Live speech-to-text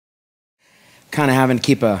kind of having to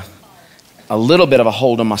keep a little bit of a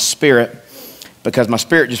hold on my spirit because my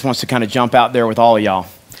spirit just wants to kind of jump out there with all of y'all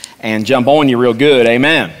and jump on you real good,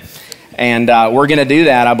 amen. And we're going to do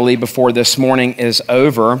that, I believe, before this morning is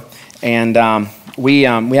over. And we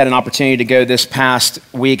had an opportunity to go this past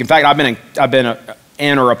week. In fact, I've been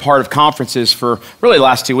in or a part of conferences for really the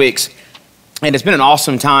last 2 weeks. And it's been an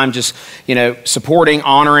awesome time just, supporting,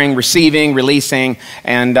 honoring, receiving, releasing,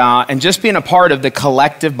 and just being a part of the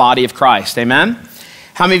collective body of Christ. Amen?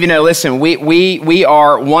 How many of you know, listen, we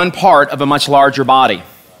are one part of a much larger body.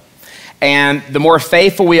 And the more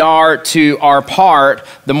faithful we are to our part,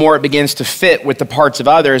 the more it begins to fit with the parts of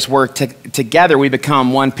others, where together we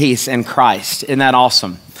become one piece in Christ. Isn't that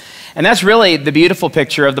awesome? And that's really the beautiful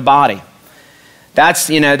picture of the body. That's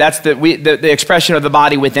the expression of the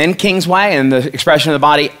body within Kingsway and the expression of the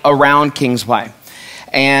body around Kingsway.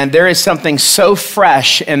 And there is something so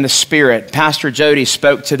fresh in the spirit. Pastor Jody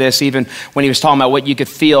spoke to this even when he was talking about what you could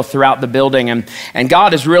feel throughout the building. And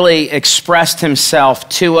God has really expressed himself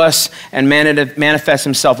to us and manifest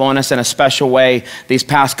himself on us in a special way these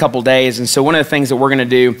past couple days. And so one of the things that we're going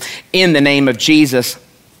to do in the name of Jesus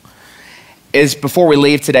is, before we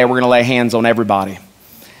leave today, we're going to lay hands on everybody.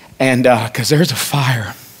 And because there's a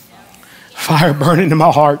fire burning in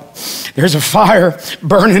my heart. There's a fire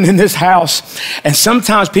burning in this house. And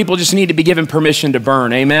sometimes people just need to be given permission to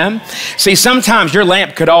burn, amen? See, sometimes your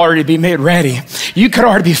lamp could already be made ready. You could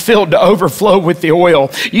already be filled to overflow with the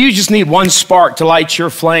oil. You just need one spark to light your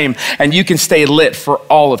flame, and you can stay lit for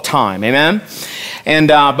all of time, amen? And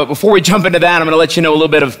but before we jump into that, I'm going to let you know a little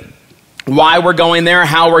bit of why we're going there,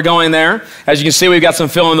 how we're going there. As you can see, we've got some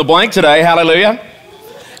fill in the blank today, hallelujah.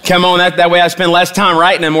 Come on, that way I spend less time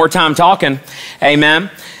writing and more time talking. Amen.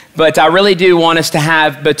 But I really do want us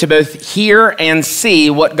to both hear and see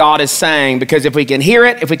what God is saying, because if we can hear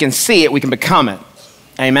it, if we can see it, we can become it.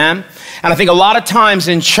 Amen. And I think a lot of times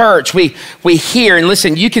in church, we hear, and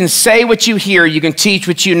listen, you can say what you hear, you can teach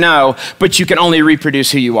what you know, but you can only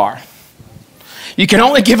reproduce who you are. You can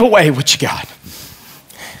only give away what you got.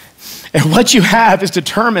 And what you have is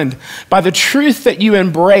determined by the truth that you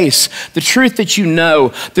embrace, the truth that you know,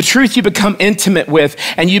 the truth you become intimate with,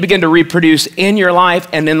 and you begin to reproduce in your life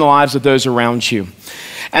and in the lives of those around you.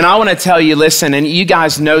 And I want to tell you, listen, and you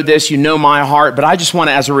guys know this, you know my heart, but I just want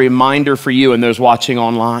to, as a reminder for you and those watching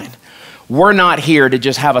online, we're not here to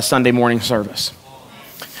just have a Sunday morning service.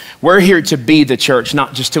 We're here to be the church,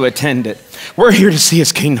 not just to attend it. We're here to see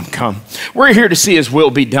his kingdom come. We're here to see his will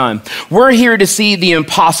be done. We're here to see the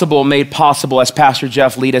impossible made possible, as Pastor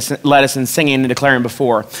Jeff led us in singing and declaring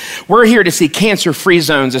before. We're here to see cancer-free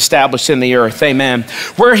zones established in the earth, amen.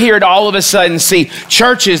 We're here to all of a sudden see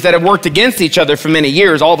churches that have worked against each other for many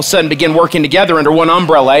years all of a sudden begin working together under one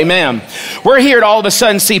umbrella, amen. We're here to all of a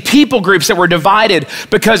sudden see people groups that were divided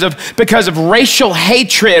because of racial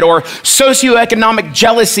hatred or socioeconomic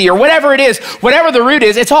jealousy or whatever it is, whatever the root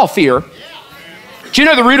is, it's all fear. Do you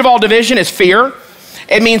know the root of all division is fear?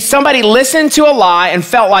 It means somebody listened to a lie and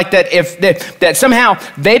felt like that somehow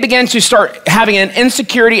they began to start having an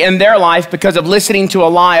insecurity in their life because of listening to a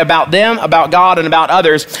lie about them, about God, and about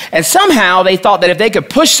others. And somehow they thought that if they could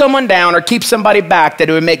push someone down or keep somebody back, that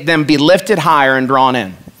it would make them be lifted higher and drawn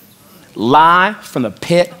in. Lie from the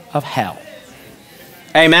pit of hell.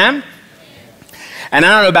 Amen? And I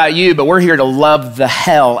don't know about you, but we're here to love the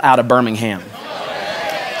hell out of Birmingham.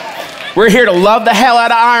 We're here to love the hell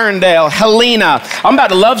out of Irondale, Helena. I'm about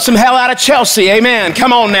to love some hell out of Chelsea, amen.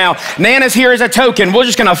 Come on now. Nana's here as a token. We're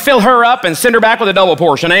just going to fill her up and send her back with a double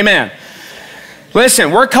portion, amen.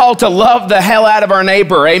 Listen, we're called to love the hell out of our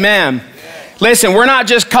neighbor, amen. Listen, we're not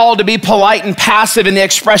just called to be polite and passive in the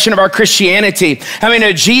expression of our Christianity. I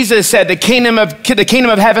mean, Jesus said the kingdom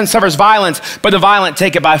of heaven suffers violence, but the violent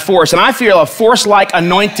take it by force. And I feel a force-like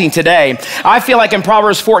anointing today. I feel like in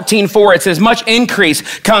Proverbs 14:4, it says, much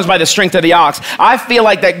increase comes by the strength of the ox. I feel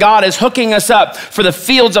like that God is hooking us up for the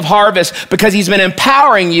fields of harvest because he's been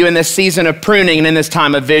empowering you in this season of pruning and in this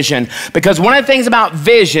time of vision. Because one of the things about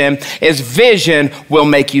vision is vision will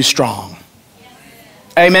make you strong.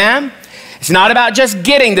 Amen? It's not about just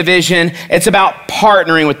getting the vision, it's about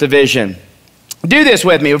partnering with the vision. Do this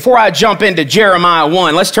with me. Before I jump into Jeremiah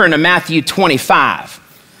 1, let's turn to Matthew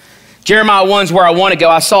 25. Jeremiah 1 is where I want to go.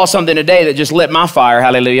 I saw something today that just lit my fire,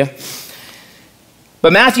 hallelujah.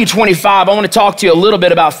 But Matthew 25, I want to talk to you a little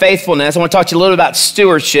bit about faithfulness. I want to talk to you a little bit about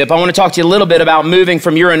stewardship. I want to talk to you a little bit about moving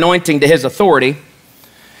from your anointing to his authority.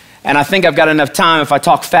 And I think I've got enough time if I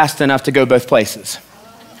talk fast enough to go both places.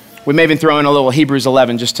 We may even throw in a little Hebrews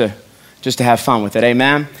 11 just to just to have fun with it,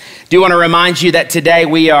 amen? Do want to remind you that today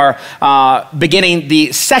we are beginning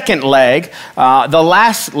the second leg, the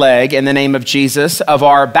last leg in the name of Jesus of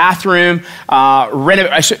our bathroom, our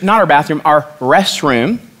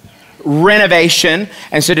restroom renovation.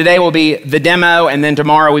 And so today will be the demo, and then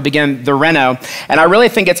tomorrow we begin the reno. And I really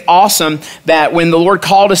think it's awesome that when the Lord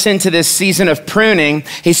called us into this season of pruning,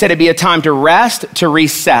 he said it'd be a time to rest, to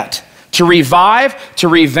reset, to revive, to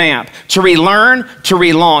revamp, to relearn, to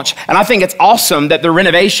relaunch. And I think it's awesome that the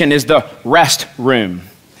renovation is the rest room.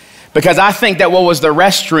 Because I think that what was the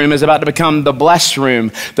restroom is about to become the blessed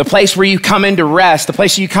room, the place where you come into rest, the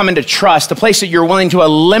place where you come into trust, the place that you're willing to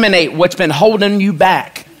eliminate what's been holding you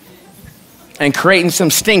back and creating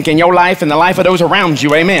some stink in your life and the life of those around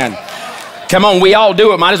you, amen. Come on, we all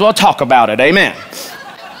do it, might as well talk about it, amen.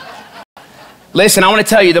 Listen, I want to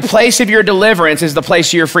tell you, the place of your deliverance is the place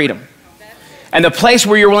of your freedom. And the place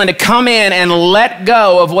where you're willing to come in and let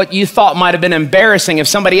go of what you thought might have been embarrassing if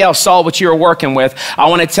somebody else saw what you were working with, I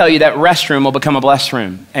want to tell you that restroom will become a blessed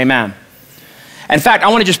room, amen. In fact, I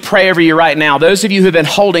want to just pray over you right now. Those of you who have been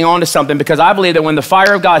holding on to something, because I believe that when the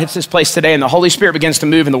fire of God hits this place today and the Holy Spirit begins to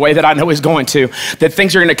move in the way that I know he's going to, that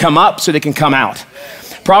things are going to come up so they can come out.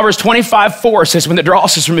 Proverbs 25:4 says, when the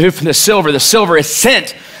dross is removed from the silver is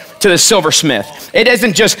sent to the silversmith. It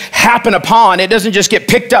doesn't just happen upon, it doesn't just get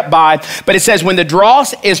picked up by, but it says when the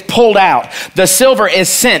dross is pulled out, the silver is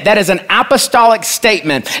sent. That is an apostolic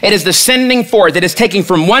statement. It is the sending forth. It is taking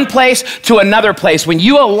from one place to another place. When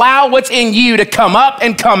you allow what's in you to come up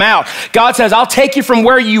and come out, God says, I'll take you from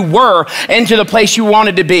where you were into the place you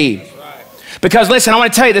wanted to be. Because listen, I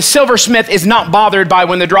want to tell you, the silversmith is not bothered by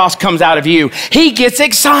when the dross comes out of you. He gets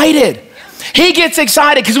excited. He gets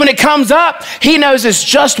excited because when it comes up, he knows it's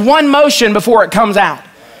just one motion before it comes out.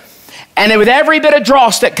 And with every bit of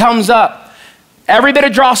dross that comes up, every bit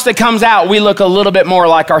of dross that comes out, we look a little bit more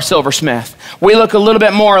like our silversmith. We look a little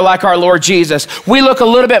bit more like our Lord Jesus. We look a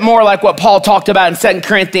little bit more like what Paul talked about in 2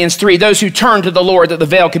 Corinthians 3, those who turn to the Lord that the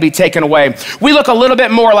veil could be taken away. We look a little bit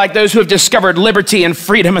more like those who have discovered liberty and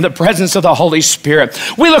freedom in the presence of the Holy Spirit.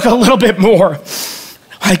 We look a little bit more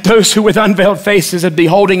like those who with unveiled faces and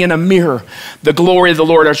beholding in a mirror the glory of the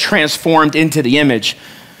Lord are transformed into the image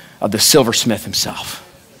of the silversmith himself.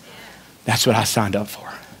 That's what I signed up for.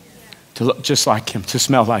 To look just like him, to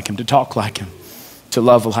smell like him, to talk like him, to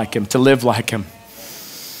love like him, to live like him.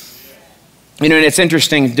 You know, and it's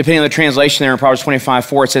interesting, depending on the translation there in Proverbs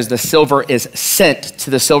 25:4, it says the silver is sent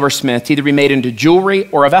to the silversmith to either be made into jewelry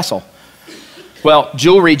or a vessel. Well,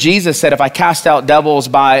 jewelry, Jesus said, if I cast out devils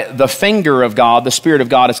by the finger of God, the Spirit of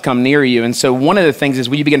God has come near you. And so one of the things is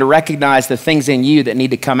when you begin to recognize the things in you that need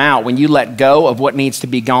to come out, when you let go of what needs to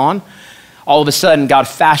be gone, all of a sudden God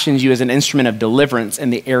fashions you as an instrument of deliverance in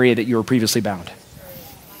the area that you were previously bound.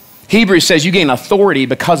 Hebrews says you gain authority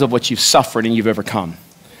because of what you've suffered and you've overcome.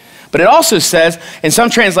 But it also says in some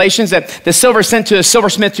translations that the silver is sent to a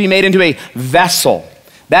silversmith to be made into a vessel.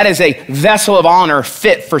 That is a vessel of honor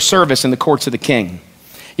fit for service in the courts of the king.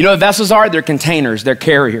 You know what vessels are? They're containers, they're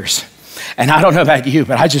carriers. And I don't know about you,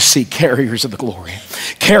 but I just see carriers of the glory,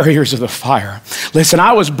 carriers of the fire. Listen,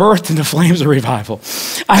 I was birthed in the flames of revival.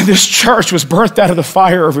 This church was birthed out of the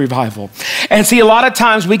fire of revival. And see, a lot of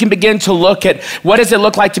times we can begin to look at what does it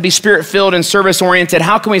look like to be spirit-filled and service-oriented?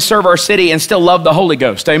 How can we serve our city and still love the Holy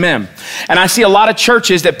Ghost? Amen. And I see a lot of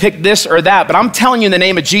churches that pick this or that, but I'm telling you in the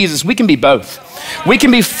name of Jesus, we can be both. We can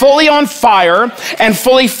be fully on fire and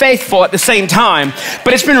fully faithful at the same time.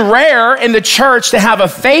 But it's been rare in the church to have a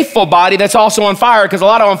faithful body that's also on fire, because a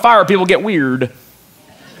lot of on fire people get weird.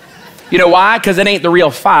 You know why? Because it ain't the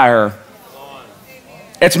real fire.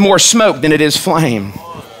 It's more smoke than it is flame.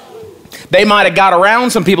 They might have got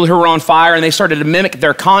around some people who were on fire and they started to mimic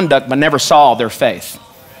their conduct but never saw their faith.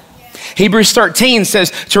 Hebrews 13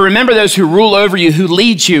 says to remember those who rule over you, who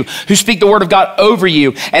lead you, who speak the word of God over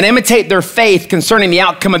you, and imitate their faith concerning the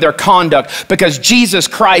outcome of their conduct, because Jesus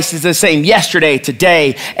Christ is the same yesterday,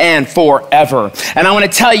 today, and forever. And I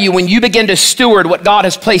want to tell you, when you begin to steward what God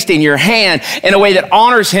has placed in your hand in a way that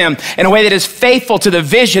honors him, in a way that is faithful to the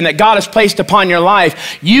vision that God has placed upon your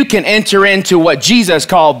life, you can enter into what Jesus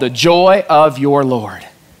called the joy of your Lord.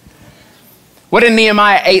 What did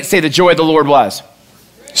Nehemiah 8 say the joy of the Lord was?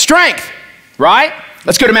 Strength, right?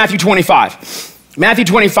 Let's go to Matthew 25. Matthew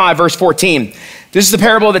 25, verse 14. This is the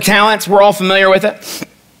parable of the talents. We're all familiar with it.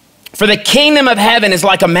 For the kingdom of heaven is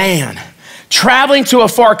like a man traveling to a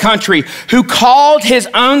far country who called his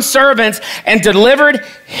own servants and delivered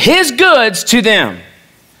his goods to them.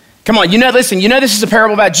 Come on, listen, this is a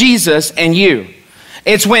parable about Jesus and you.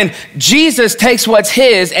 It's when Jesus takes what's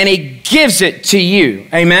his and he gives it to you.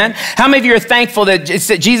 Amen. How many of you are thankful that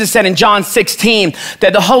Jesus said in John 16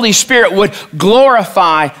 that the Holy Spirit would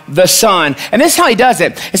glorify the Son? And this is how he does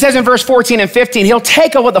it. It says in verse 14 and 15, he'll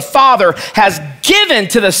take what the Father has given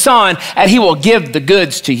to the Son and he will give the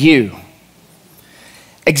goods to you.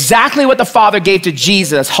 Exactly what the Father gave to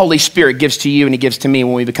Jesus, Holy Spirit gives to you and he gives to me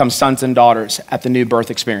when we become sons and daughters at the new birth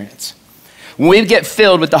experience. When we get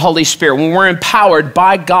filled with the Holy Spirit, when we're empowered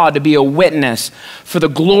by God to be a witness for the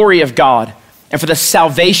glory of God and for the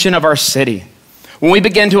salvation of our city, when we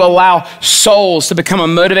begin to allow souls to become a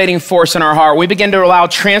motivating force in our heart, we begin to allow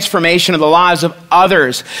transformation of the lives of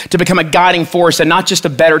others to become a guiding force and not just a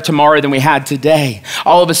better tomorrow than we had today.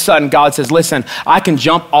 All of a sudden, God says, listen, I can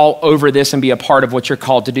jump all over this and be a part of what you're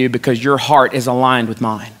called to do because your heart is aligned with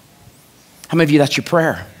mine. How many of you, that's your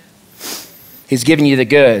prayer? He's giving you the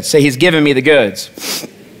goods. Say, he's given me the goods.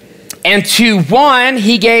 And to one,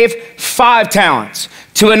 he gave 5 talents.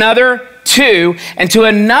 To another, 2. And to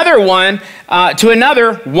another one,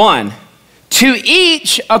 to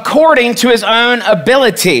each according to his own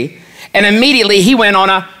ability. And immediately he went on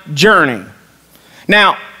a journey.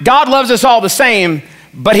 Now, God loves us all the same,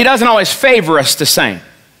 but he doesn't always favor us the same.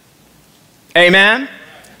 Amen?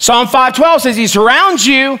 Psalm 5:12 says he surrounds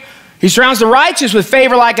you. He surrounds the righteous with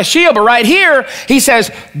favor like a shield. But right here, he says,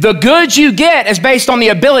 the goods you get is based on the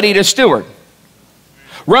ability to steward.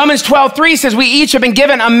 Romans 12:3 says we each have been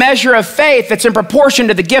given a measure of faith that's in proportion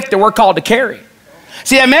to the gift that we're called to carry.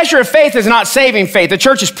 See, that measure of faith is not saving faith. The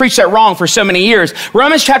church has preached that wrong for so many years.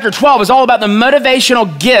 Romans chapter 12 is all about the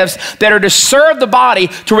motivational gifts that are to serve the body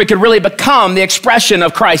to where we could really become the expression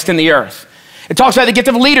of Christ in the earth. It talks about the gift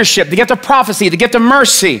of leadership, the gift of prophecy, the gift of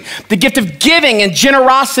mercy, the gift of giving and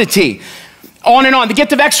generosity, on and on, the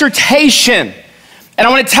gift of exhortation. And I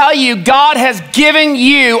want to tell you, God has given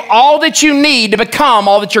you all that you need to become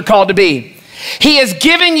all that you're called to be. He has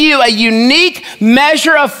given you a unique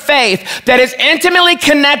measure of faith that is intimately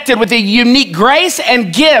connected with the unique grace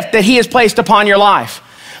and gift that he has placed upon your life.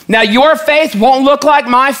 Now, your faith won't look like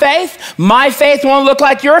my faith. My faith won't look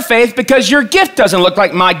like your faith because your gift doesn't look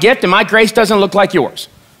like my gift and my grace doesn't look like yours.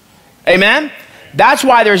 Amen? That's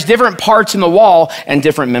why there's different parts in the wall and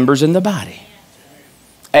different members in the body.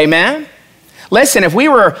 Amen? Listen, if we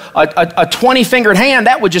were a 20-fingered hand,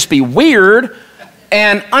 that would just be weird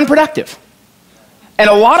and unproductive. And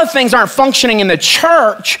a lot of things aren't functioning in the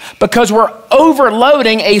church because we're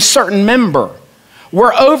overloading a certain member.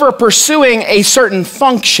 We're over pursuing a certain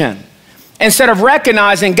function instead of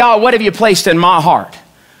recognizing, God, what have you placed in my heart?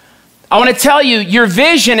 I want to tell you, your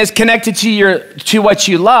vision is connected to what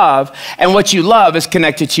you love, and what you love is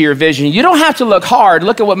connected to your vision. You don't have to look hard.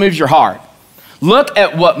 Look at what moves your heart. Look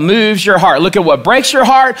at what moves your heart. Look at what breaks your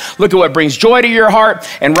heart. Look at what brings joy to your heart.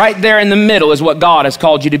 And right there in the middle is what God has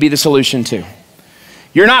called you to be the solution to.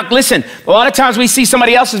 You're not, listen, a lot of times we see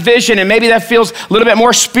somebody else's vision and maybe that feels a little bit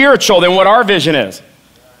more spiritual than what our vision is.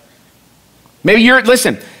 Maybe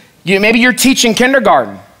maybe you're teaching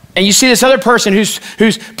kindergarten and you see this other person who's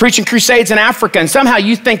preaching crusades in Africa, and somehow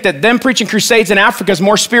you think that them preaching crusades in Africa is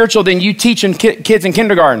more spiritual than you teaching kids in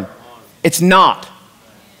kindergarten. It's not.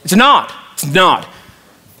 It's not. It's not.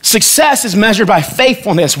 Success is measured by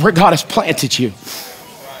faithfulness where God has planted you.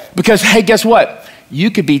 Because, hey, guess what? You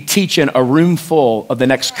could be teaching a room full of the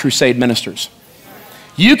next crusade ministers.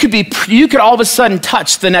 You could all of a sudden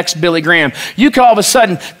touch the next Billy Graham. You could all of a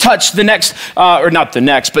sudden touch the next, or not the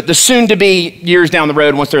next, but the soon-to-be years down the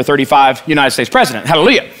road once they're 35 United States president.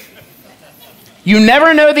 Hallelujah. You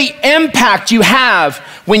never know the impact you have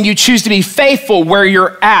when you choose to be faithful where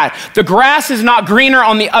you're at. The grass is not greener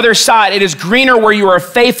on the other side. It is greener where you are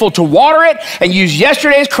faithful to water it and use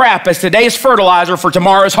yesterday's crap as today's fertilizer for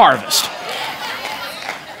tomorrow's harvest.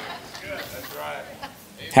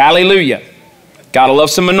 Hallelujah. Gotta love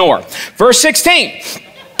some manure. Verse 16.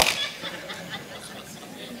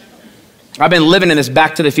 I've been living in this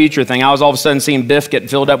Back to the Future thing. I was all of a sudden seeing Biff get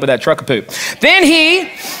filled up with that truck of poop. Then he,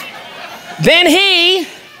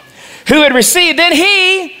 who had received,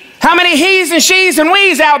 how many he's and she's and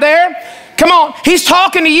we's out there? Come on, he's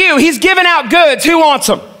talking to you. He's giving out goods. Who wants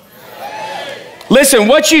them? Listen,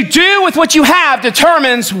 what you do with what you have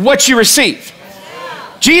determines what you receive.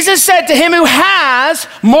 Jesus said, to him who has,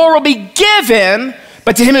 more will be given,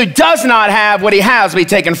 but to him who does not have, what he has will be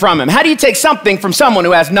taken from him. How do you take something from someone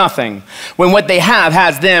who has nothing when what they have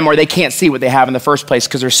has them, or they can't see what they have in the first place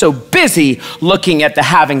because they're so busy looking at the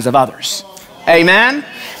havings of others? Amen?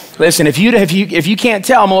 Listen, if you can't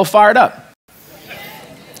tell, I'm a little fired up.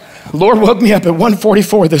 Lord woke me up at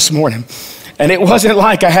 1:44 this morning, and it wasn't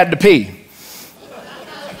like I had to pee.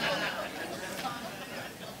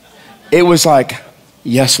 It was like,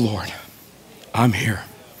 Yes, Lord, I'm here.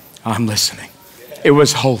 I'm listening. It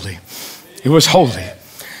was holy. It was holy.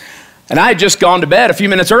 And I had just gone to bed a few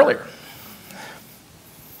minutes earlier.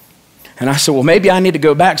 And I said, well, maybe I need to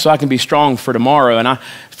go back so I can be strong for tomorrow. And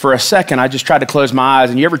for a second, I just tried to close my eyes.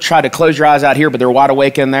 And you ever tried to close your eyes out here, but they're wide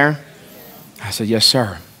awake in there? I said, yes,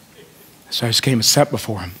 sir. So I just came and sat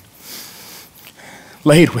before him,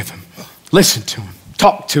 laid with him, listened to him,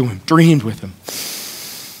 talked to him, dreamed with him.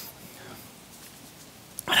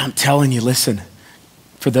 And I'm telling you, listen,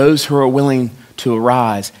 for those who are willing to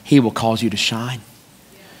arise, he will cause you to shine.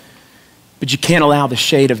 But you can't allow the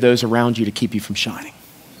shade of those around you to keep you from shining.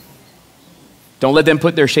 Don't let them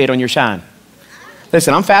put their shade on your shine.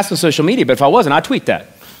 Listen, I'm fast on social media, but if I wasn't, I'd tweet that.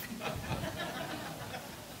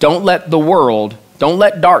 Don't let the world, don't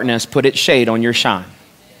let darkness put its shade on your shine.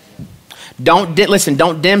 Listen,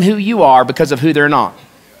 don't dim who you are because of who they're not.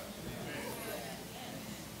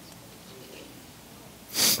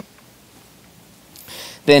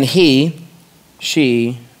 Then he,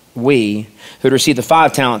 she, we, who had received the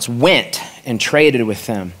 5 talents, went and traded with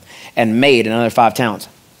them and made another 5 talents.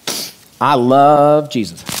 I love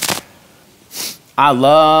Jesus. I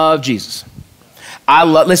love Jesus. I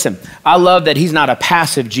love that he's not a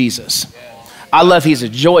passive Jesus. I love he's a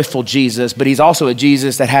joyful Jesus, but he's also a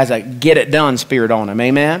Jesus that has a get it done spirit on him,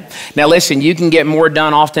 amen? Now listen, you can get more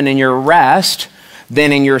done often in your rest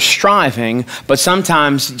than in your striving, but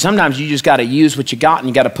sometimes you just got to use what you got and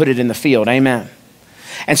you got to put it in the field, amen?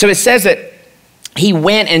 And so it says that he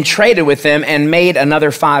went and traded with them and made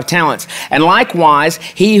another 5 talents. And likewise,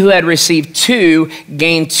 he who had received 2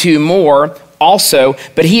 gained 2 more also,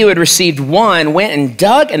 but he who had received 1 went and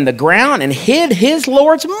dug in the ground and hid his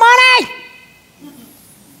Lord's money.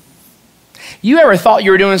 You ever thought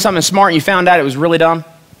you were doing something smart and you found out it was really dumb?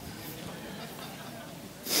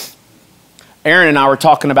 Aaron and I were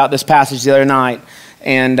talking about this passage the other night,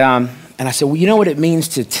 and I said, well, you know what it means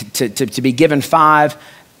to be given 5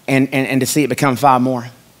 and to see it become 5 more?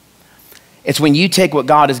 It's when you take what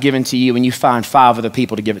God has given to you and you find 5 other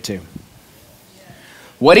people to give it to.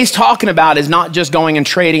 What he's talking about is not just going and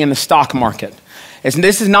trading in the stock market.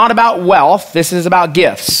 This is not about wealth. This is about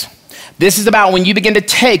gifts. This is about when you begin to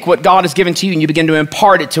take what God has given to you and you begin to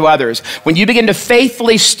impart it to others. When you begin to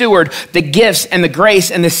faithfully steward the gifts and the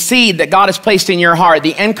grace and the seed that God has placed in your heart,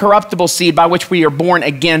 the incorruptible seed by which we are born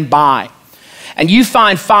again by. And you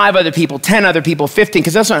find 5 other people, 10 other people, 15,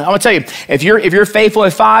 because I'm gonna tell you, if you're faithful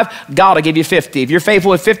at 5, God will give you 50. If you're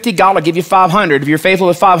faithful at 50, God will give you 500. If you're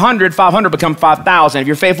faithful at 500, 500 become 5,000. If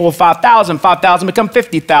you're faithful at 5,000, 5,000 become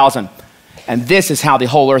 50,000. And this is how the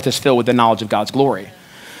whole earth is filled with the knowledge of God's glory.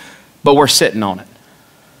 But we're sitting on it.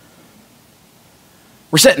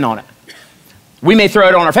 We're sitting on it. We may throw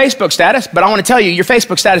it on our Facebook status, but I want to tell you, your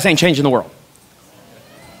Facebook status ain't changing the world.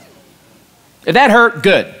 If that hurt,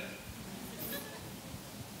 good.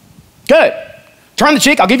 Good. Turn the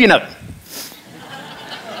cheek, I'll give you another.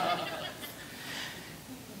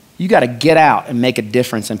 You got to get out and make a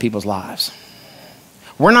difference in people's lives.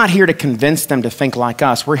 We're not here to convince them to think like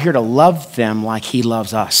us. We're here to love them like he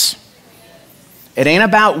loves us. It ain't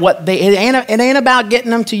about it ain't about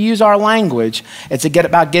getting them to use our language. It's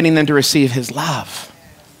about getting them to receive his love.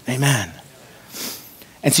 Amen.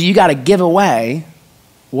 And so you got to give away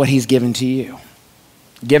what he's given to you.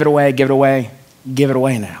 Give it away, give it away, give it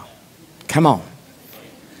away now. Come on.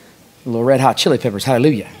 A little red hot chili peppers,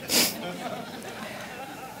 hallelujah.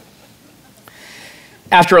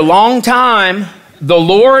 After a long time, the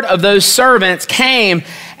Lord of those servants came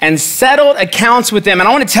and settled accounts with them. And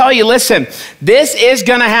I want to tell you, listen, this is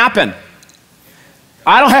going to happen.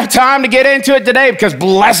 I don't have time to get into it today because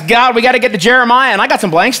bless God, we got to get to Jeremiah, and I got some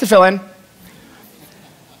blanks to fill in.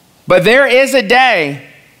 But there is a day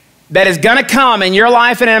that is going to come in your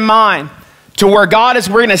life and in mine to where we're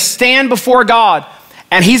going to stand before God.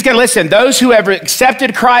 And he's going to listen. Those who have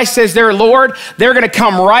accepted Christ as their Lord, they're going to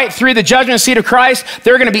come right through the judgment seat of Christ.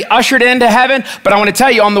 They're going to be ushered into heaven. But I want to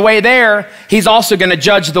tell you, on the way there, he's also going to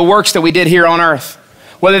judge the works that we did here on earth.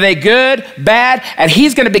 Whether they good, bad, and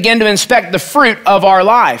he's going to begin to inspect the fruit of our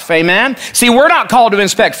life. Amen? See, we're not called to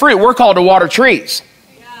inspect fruit. We're called to water trees.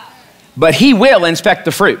 But he will inspect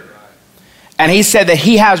the fruit. And he said that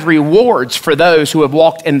he has rewards for those who have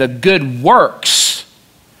walked in the good works.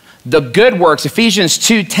 The good works. Ephesians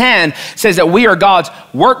 2:10 says that we are God's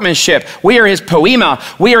workmanship. We are his poema.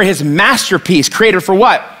 We are his masterpiece, created for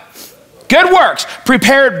what? Good works,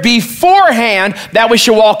 prepared beforehand that we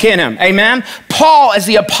should walk in him. Amen? Paul is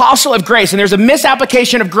the apostle of grace, and there's a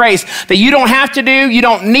misapplication of grace that you don't have to do, you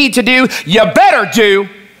don't need to do, you better do.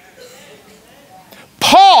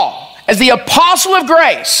 Paul, as the apostle of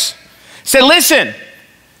grace, said, listen,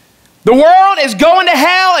 The world is going to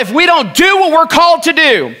hell if we don't do what we're called to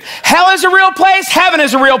do. Hell is a real place, heaven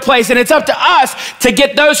is a real place, and it's up to us to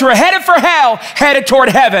get those who are headed for hell headed toward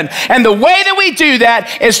heaven. And the way that we do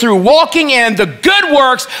that is through walking in the good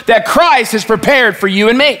works that Christ has prepared for you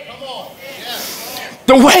and me.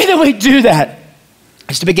 The way that we do that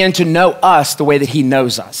is to begin to know us the way that he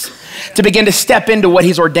knows us, to begin to step into what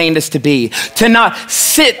he's ordained us to be, to not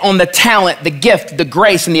sit on the talent, the gift, the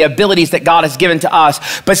grace, and the abilities that God has given to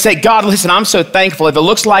us, but say, God, listen, I'm so thankful. If it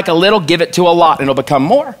looks like a little, give it to a lot and it'll become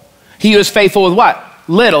more. He who is faithful with what?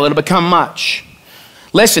 Little, it'll become much.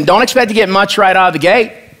 Listen, don't expect to get much right out of the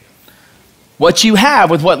gate. What you have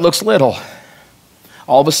with what looks little,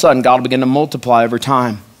 all of a sudden God will begin to multiply over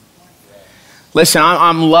time. Listen,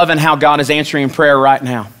 I'm loving how God is answering prayer right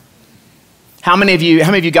now. How many of you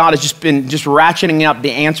God has just been ratcheting up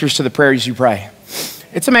the answers to the prayers you pray?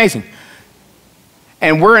 It's amazing.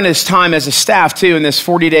 And we're in this time as a staff too, in this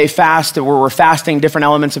 40-day fast where we're fasting different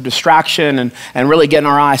elements of distraction and really getting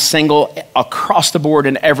our eyes single across the board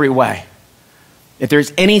in every way. If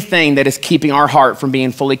there's anything that is keeping our heart from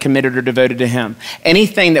being fully committed or devoted to him,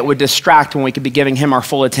 anything that would distract when we could be giving him our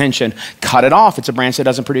full attention, cut it off. It's a branch that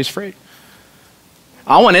doesn't produce fruit.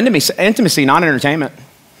 I want intimacy, not entertainment.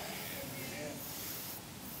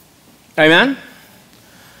 Amen?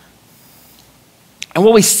 And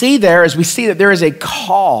what we see there is we see that there is a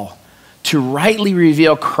call to rightly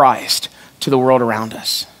reveal Christ to the world around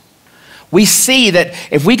us. We see that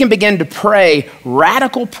if we can begin to pray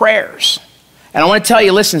radical prayers, and I want to tell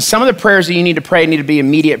you, listen, some of the prayers that you need to pray need to be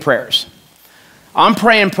immediate prayers. I'm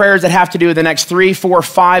praying prayers that have to do with the next 3, 4,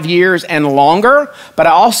 5 years and longer, but I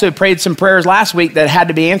also prayed some prayers last week that had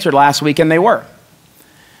to be answered last week, and they were.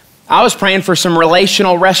 I was praying for some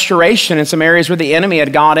relational restoration in some areas where the enemy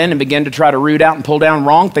had got in and began to try to root out and pull down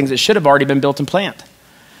wrong things that should have already been built and planted.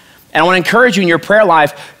 And I want to encourage you in your prayer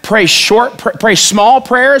life, pray small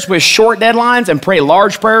prayers with short deadlines and pray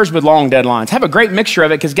large prayers with long deadlines. Have a great mixture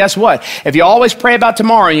of it, because guess what? If you always pray about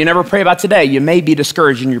tomorrow and you never pray about today, you may be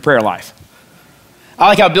discouraged in your prayer life. I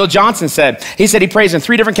like how Bill Johnson said. He said he prays in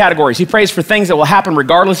 3 different categories. He prays for things that will happen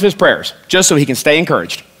regardless of his prayers, just so he can stay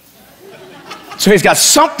encouraged. So he's got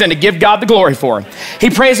something to give God the glory for. He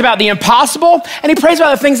prays about the impossible, and he prays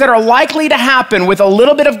about the things that are likely to happen with a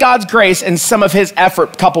little bit of God's grace and some of his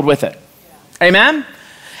effort coupled with it. Amen?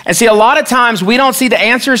 And see, a lot of times we don't see the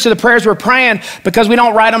answers to the prayers we're praying because we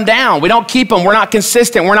don't write them down. We don't keep them. We're not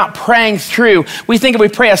consistent. We're not praying through. We think if we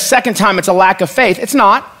pray a second time, it's a lack of faith. It's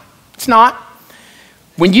not. It's not.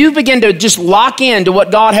 When you begin to just lock into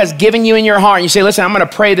what God has given you in your heart, and you say, listen, I'm going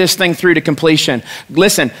to pray this thing through to completion.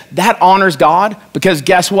 Listen, that honors God, because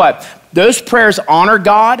guess what? Those prayers honor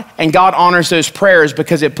God, and God honors those prayers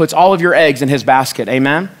because it puts all of your eggs in his basket.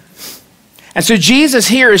 Amen? And so Jesus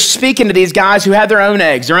here is speaking to these guys who had their own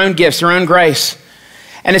eggs, their own gifts, their own grace.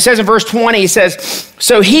 And it says in verse 20, he says,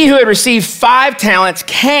 so he who had received 5 talents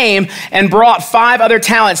came and brought 5 other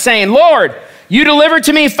talents, saying, Lord, you delivered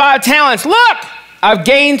to me 5 talents. Look, I've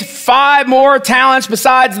gained 5 more talents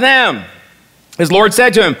besides them. His Lord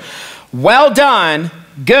said to him, well done,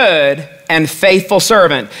 good and faithful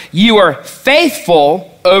servant. You are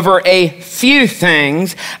faithful over a few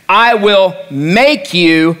things. I will make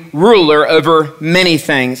you ruler over many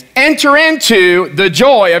things. Enter into the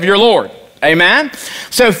joy of your Lord. Amen?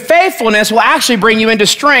 So faithfulness will actually bring you into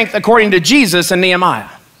strength according to Jesus and Nehemiah.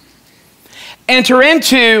 Enter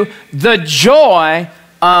into the joy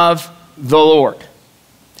of the Lord.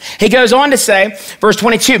 He goes on to say, verse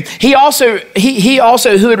 22, he also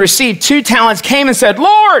who had received 2 talents came and said,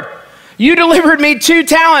 Lord, you delivered me 2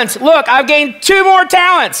 talents. Look, I've gained 2 more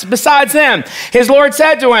talents besides them. His Lord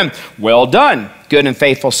said to him, well done, good and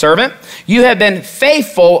faithful servant. You have been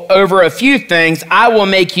faithful over a few things. I will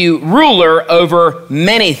make you ruler over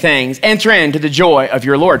many things. Enter into the joy of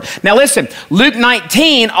your Lord. Now listen, Luke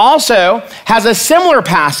 19 also has a similar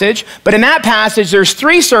passage, but in that passage, there's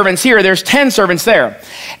 3 servants here. There's 10 servants there.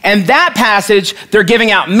 And that passage, they're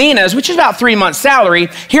giving out minas, which is about 3 months' salary.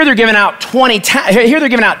 Here they're giving out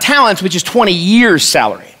talents, which is 20 years'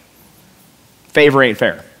 salary. Favor ain't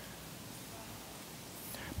fair.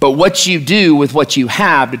 But what you do with what you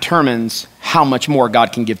have determines how much more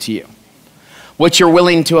God can give to you. What you're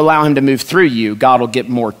willing to allow him to move through you, God will get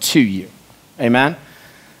more to you. Amen?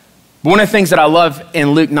 But one of the things that I love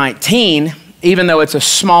in Luke 19, even though it's a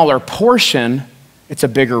smaller portion, it's a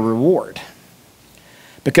bigger reward.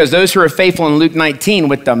 Because those who are faithful in Luke 19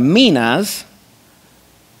 with the minas,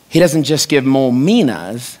 he doesn't just give more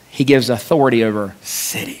minas, he gives authority over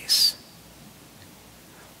cities.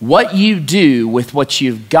 What you do with what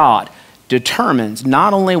you've got determines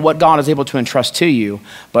not only what God is able to entrust to you,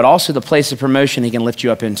 but also the place of promotion he can lift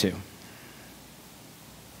you up into.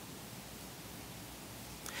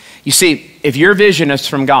 You see, if your vision is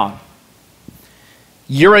from God,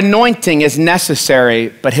 your anointing is necessary,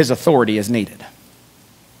 but his authority is needed.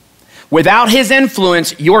 Without his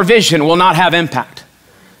influence, your vision will not have impact.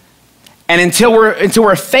 And until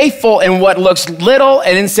we're faithful in what looks little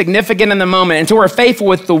and insignificant in the moment, until we're faithful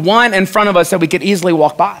with the one in front of us that we could easily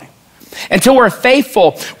walk by, until we're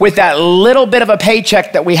faithful with that little bit of a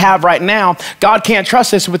paycheck that we have right now, God can't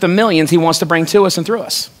trust us with the millions he wants to bring to us and through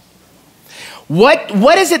us.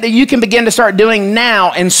 What is it that you can begin to start doing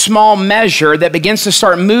now in small measure that begins to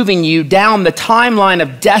start moving you down the timeline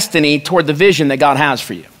of destiny toward the vision that God has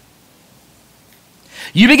for you?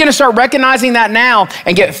 You begin to start recognizing that now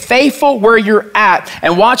and get faithful where you're at,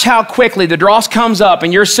 and watch how quickly the dross comes up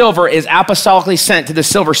and your silver is apostolically sent to the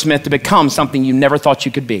silversmith to become something you never thought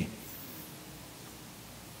you could be.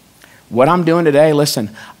 What I'm doing today, listen,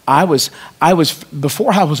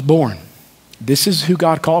 before I was born, this is who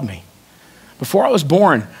God called me. Before I was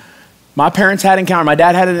born, my parents had an encounter. My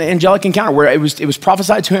dad had an angelic encounter where it was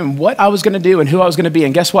prophesied to him what I was going to do and who I was going to be.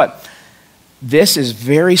 And guess what? This is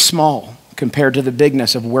very small compared to the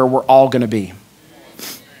bigness of where we're all going to be.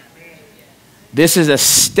 This is a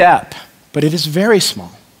step, but it is very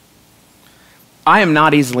small. I am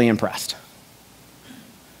not easily impressed,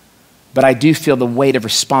 but I do feel the weight of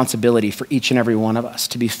responsibility for each and every one of us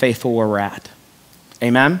to be faithful where we're at.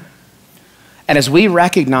 Amen? And as we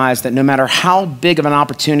recognize that no matter how big of an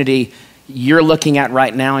opportunity you're looking at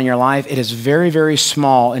right now in your life, it is very, very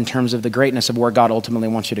small in terms of the greatness of where God ultimately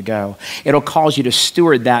wants you to go. It'll cause you to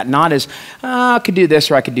steward that, not as, I could do this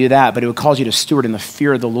or I could do that, but it will cause you to steward in the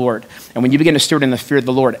fear of the Lord. And when you begin to steward in the fear of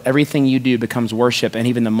the Lord, everything you do becomes worship, and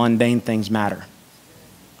even the mundane things matter.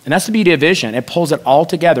 And that's the beauty of vision. It pulls it all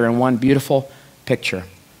together in one beautiful picture.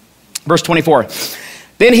 Verse 24,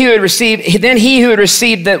 then he who had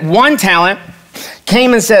received that one talent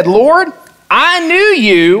came and said, Lord, I knew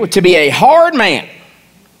you to be a hard man,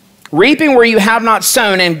 reaping where you have not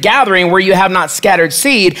sown and gathering where you have not scattered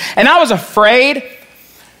seed. And I was afraid.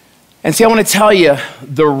 And see, I want to tell you,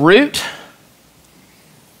 the root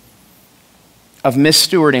of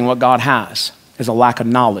misstewarding what God has is a lack of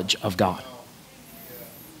knowledge of God.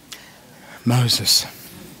 Moses.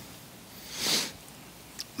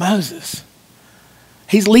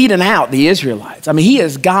 He's leading out the Israelites. I mean, he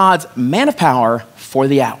is God's man of power for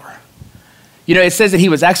the hour. You know, it says that he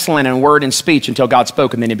was excellent in word and speech until God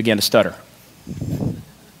spoke, and then he began to stutter.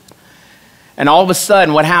 And all of a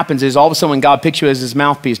sudden, what happens is all of a sudden when God picks you as his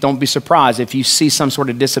mouthpiece, don't be surprised if you see some sort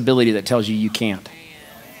of disability that tells you you can't.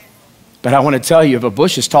 But I want to tell you, if a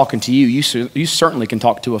bush is talking to you, you certainly can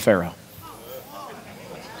talk to a Pharaoh.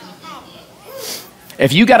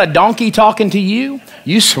 If you got a donkey talking to you,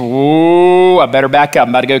 I better back up. I'm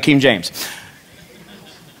about to go King James.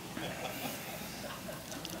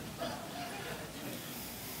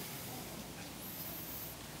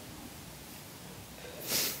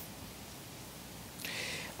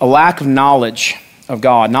 A lack of knowledge of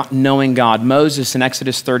God, not knowing God. Moses in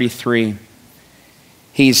Exodus 33,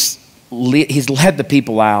 he's led the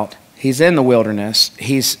people out. He's in the wilderness.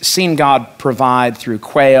 He's seen God provide through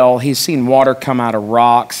quail. He's seen water come out of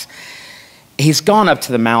rocks. He's gone up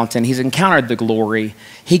to the mountain. He's encountered the glory.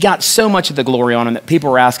 He got so much of the glory on him that people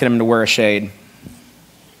were asking him to wear a shade.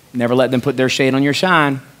 Never let them put their shade on your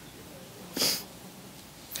shine.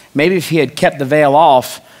 Maybe if he had kept the veil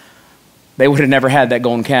off, they would have never had that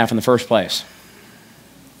golden calf in the first place.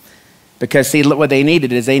 Because see, what they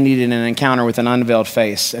needed is they needed an encounter with an unveiled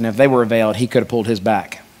face. And if they were veiled, he could have pulled his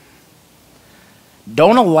back.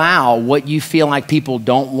 Don't allow what you feel like people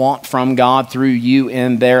don't want from God through you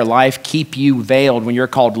in their life keep you veiled when you're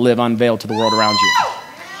called to live unveiled to the world around you.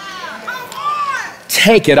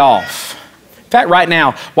 Take it off. In fact, right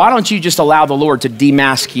now, why don't you just allow the Lord to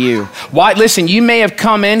demask you? Why? Listen, you may have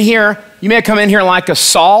come in here like a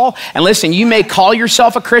Saul, and listen, you may call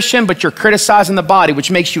yourself a Christian, but you're criticizing the body,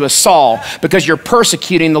 which makes you a Saul because you're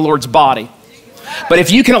persecuting the Lord's body. But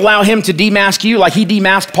if you can allow him to demask you like he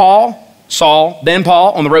demasked Saul, then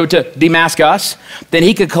Paul, on the road to Damascus, then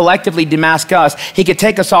he could collectively demask us. He could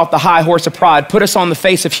take us off the high horse of pride, put us on the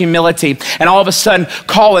face of humility, and all of a sudden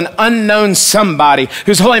call an unknown somebody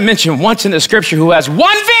who's only mentioned once in the scripture who has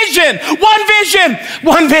one vision.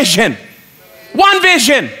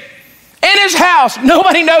 In his house,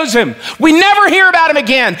 nobody knows him. We never hear about him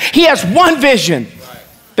again. He has one vision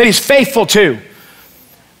that he's faithful to.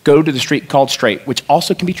 Go to the street called straight, which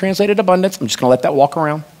also can be translated abundance. I'm just going to let that walk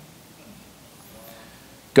around.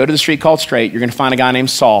 Go to the street called straight. You're going to find a guy named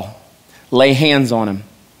Saul. Lay hands on him.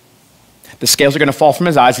 The scales are going to fall from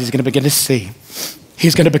his eyes. He's going to begin to see.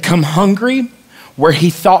 He's going to become hungry where he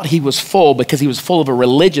thought he was full because he was full of a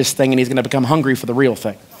religious thing, and he's going to become hungry for the real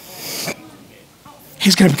thing.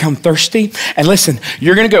 He's going to become thirsty. And listen,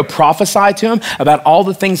 you're going to go prophesy to him about all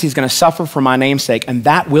the things he's going to suffer for my name's sake. And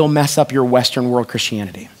that will mess up your Western world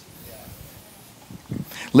Christianity.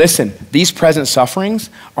 Listen, these present sufferings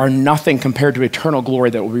are nothing compared to eternal glory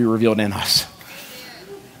that will be revealed in us.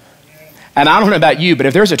 And I don't know about you, but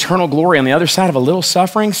if there's eternal glory on the other side of a little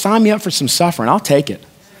suffering, sign me up for some suffering. I'll take it.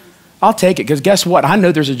 I'll take it, because guess what? I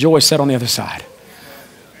know there's a joy set on the other side.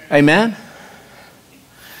 Amen?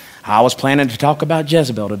 I was planning to talk about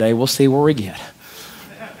Jezebel today. We'll see where we get.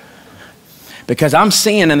 Because I'm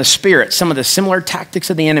seeing in the spirit some of the similar tactics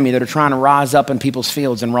of the enemy that are trying to rise up in people's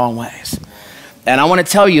fields in wrong ways. And I want to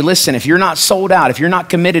tell you, listen, if you're not sold out, if you're not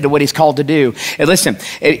committed to what he's called to do, and listen,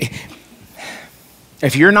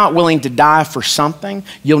 if you're not willing to die for something,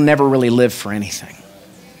 you'll never really live for anything.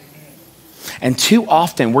 And too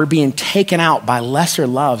often we're being taken out by lesser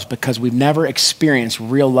loves because we've never experienced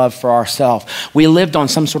real love for ourselves. We lived on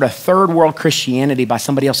some sort of third world Christianity by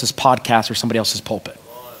somebody else's podcast or somebody else's pulpit.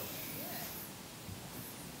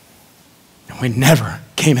 And we never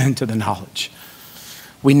came into the knowledge.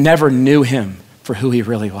 We never knew him for who he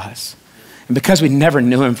really was. And because we never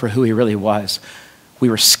knew him for who he really was, we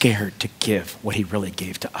were scared to give what he really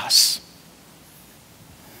gave to us.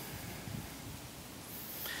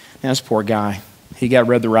 Now, this poor guy, he got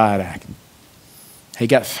read the riot act. He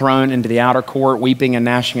got thrown into the outer court, weeping and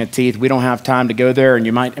gnashing of teeth. We don't have time to go there, and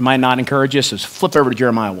it might not encourage you, so flip over to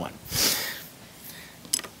Jeremiah 1.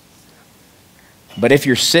 But if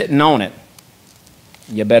you're sitting on it,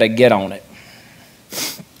 you better get on it.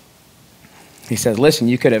 He says, listen,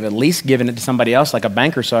 you could have at least given it to somebody else like a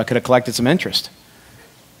banker so I could have collected some interest.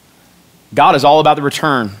 God is all about the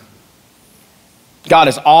return. God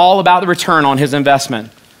is all about the return on his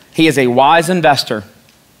investment. He is a wise investor.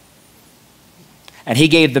 And he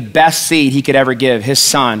gave the best seed he could ever give, his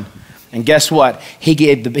son. And guess what?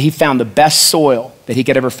 He found the best soil that he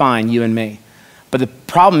could ever find, you and me. But the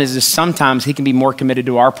problem is sometimes he can be more committed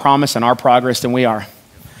to our promise and our progress than we are.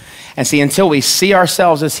 And see, until we see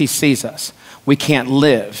ourselves as he sees us, we can't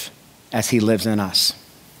live as he lives in us.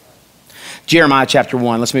 Jeremiah chapter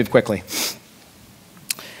 1, let's move quickly.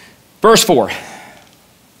 Verse 4.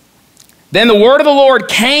 Then the word of the Lord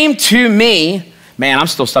came to me. Man, I'm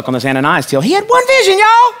still stuck on this Ananias deal. He had one vision,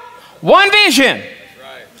 y'all. One vision. That's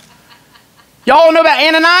right. Y'all know about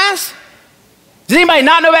Ananias? Does anybody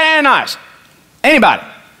not know about Ananias? Anybody?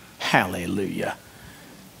 Hallelujah.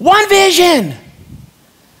 One vision.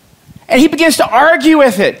 And he begins to argue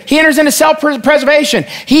with it. He enters into self-preservation.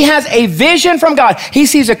 He has a vision from God. He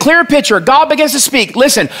sees a clear picture. God begins to speak.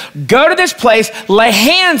 Listen, go to this place, lay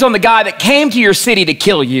hands on the guy that came to your city to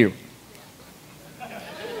kill you.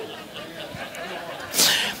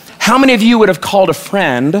 How many of you would have called a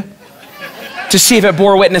friend to see if it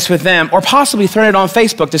bore witness with them, or possibly thrown it on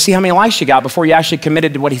Facebook to see how many likes you got before you actually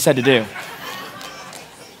committed to what he said to do?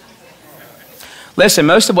 Listen,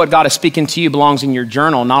 most of what God is speaking to you belongs in your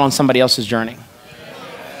journal, not on somebody else's journey.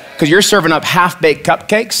 Because you're serving up half-baked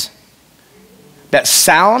cupcakes that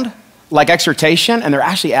sound like exhortation, and they're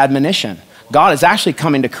actually admonition. God is actually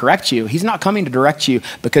coming to correct you. He's not coming to direct you,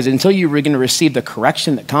 because until you're going to receive the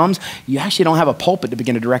correction that comes, you actually don't have a pulpit to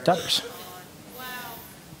begin to direct others.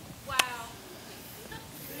 Wow.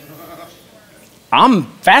 I'm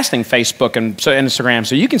fasting Facebook and Instagram,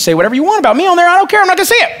 so you can say whatever you want about me on there. I don't care. I'm not going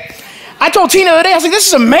to see it. I told Tina the other day, I was like, this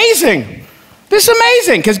is amazing. This is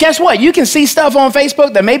amazing. Because guess what? You can see stuff on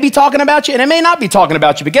Facebook that may be talking about you, and it may not be talking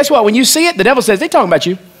about you. But guess what? When you see it, the devil says, they're talking about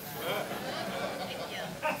you.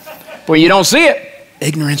 But when you don't see it,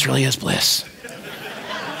 ignorance really is bliss.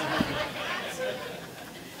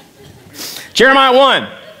 Jeremiah 1.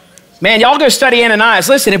 Man, y'all go study Ananias.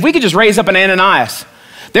 Listen, if we could just raise up an Ananias.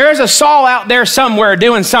 There is a Saul out there somewhere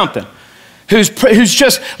doing something. Who's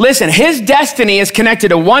just, listen, his destiny is connected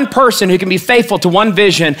to one person who can be faithful to one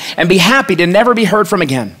vision and be happy to never be heard from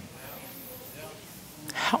again.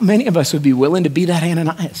 How many of us would be willing to be that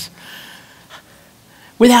Ananias?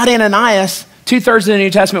 Without Ananias, 2/3 of the New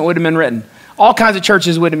Testament would have been written. All kinds of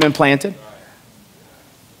churches would have been planted.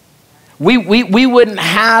 We wouldn't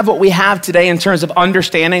have what we have today in terms of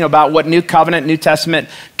understanding about what New Covenant, New Testament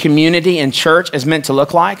community and church is meant to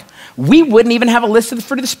look like. We wouldn't even have a list of the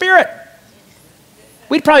fruit of the Spirit.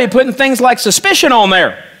 We'd probably be putting things like suspicion on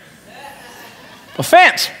there.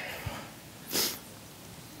 Offense.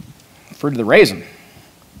 Fruit of the raisin.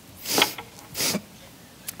 The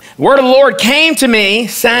word of the Lord came to me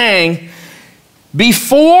saying,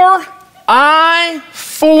 before I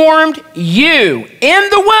formed you in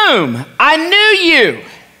the womb, I knew you.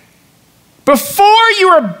 Before you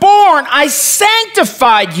were born, I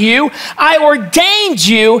sanctified you. I ordained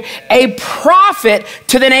you a prophet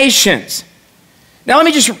to the nations. Now let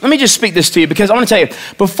me just speak this to you, because I want to tell you,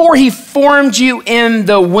 before he formed you in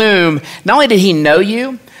the womb, not only did he know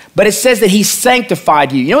you, but it says that he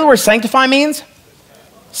sanctified you. You know what the word sanctify means?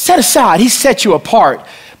 Set aside. He set you apart.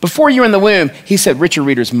 Before you were in the womb, he said, Richard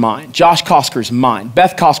Reeder's mine. Josh Cosker's mine.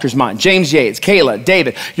 Beth Cosker's mine. James Yates, Kayla,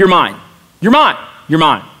 David, you're mine. You're mine. You're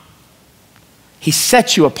mine. He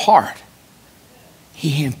set you apart.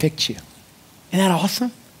 He handpicked you. Isn't that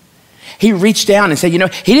awesome? He reached down and said, he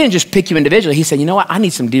didn't just pick you individually. He said, you know what? I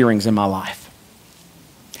need some deer rings in my life.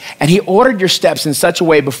 And he ordered your steps in such a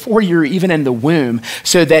way before you were even in the womb,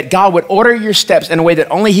 so that God would order your steps in a way that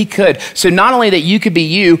only he could. So not only that you could be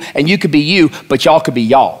you and you could be you, but y'all could be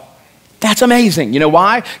y'all. That's amazing. You know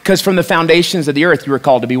why? Because from the foundations of the earth, you were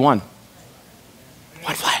called to be one.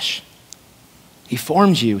 One flesh. He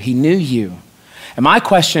formed you. He knew you. And my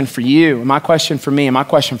question for you, and my question for me, and my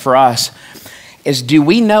question for us is, do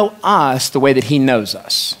we know us the way that he knows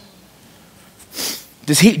us?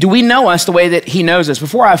 Do we know us the way that he knows us?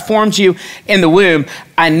 Before I formed you in the womb,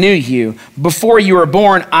 I knew you. Before you were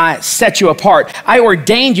born, I set you apart. I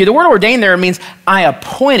ordained you. The word ordained there means I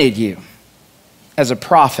appointed you as a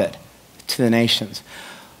prophet to the nations.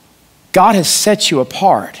 God has set you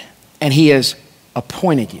apart, and he has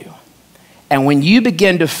appointed you. And when you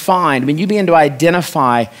begin to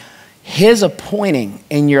identify his appointing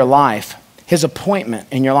in your life, his appointment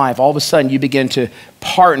in your life, all of a sudden you begin to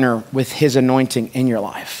partner with his anointing in your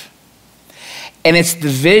life. And it's the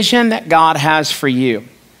vision that God has for you.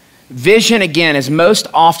 Vision, again, is most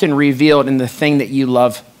often revealed in the thing that you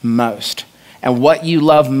love most. And what you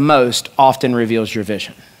love most often reveals your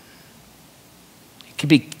vision. It could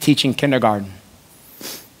be teaching kindergarten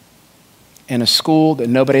in a school that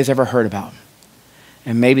nobody's ever heard about.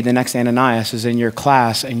 And maybe the next Ananias is in your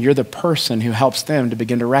class, and you're the person who helps them to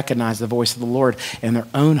begin to recognize the voice of the Lord in their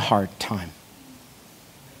own hard time.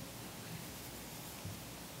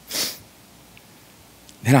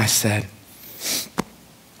 Then I said,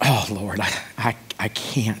 oh, Lord, I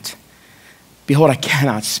can't. Behold, I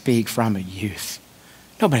cannot speak, for I'm a youth.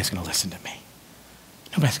 Nobody's going to listen to me.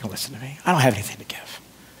 Nobody's going to listen to me. I don't have anything to give.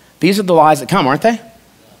 These are the lies that come, aren't they?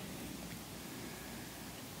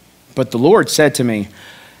 But the Lord said to me,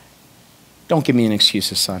 don't give me any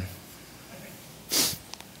excuses, son.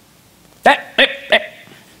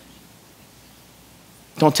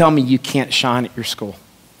 Don't tell me you can't shine at your school.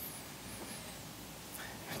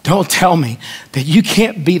 Don't tell me that you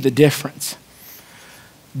can't be the difference.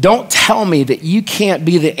 Don't tell me that you can't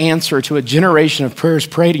be the answer to a generation of prayers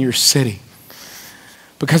prayed in your city.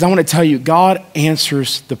 Because I want to tell you, God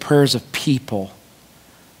answers the prayers of people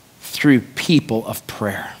through people of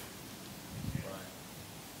prayer.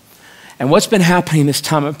 And what's been happening this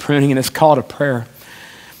time of pruning and this call to prayer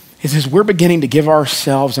is as we're beginning to give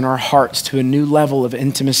ourselves and our hearts to a new level of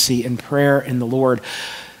intimacy and prayer in the Lord,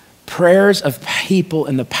 prayers of people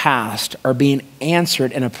in the past are being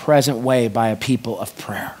answered in a present way by a people of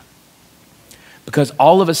prayer. Because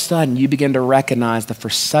all of a sudden you begin to recognize that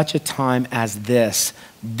for such a time as this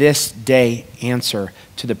day answer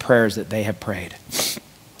to the prayers that they have prayed.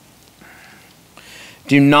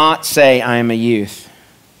 Do not say, I am a youth.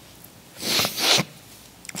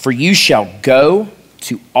 For you shall go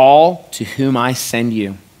to all to whom I send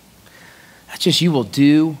you. That's just, you will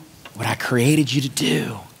do what I created you to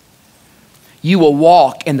do. You will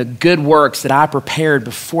walk in the good works that I prepared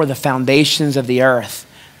before the foundations of the earth.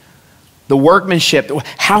 The workmanship,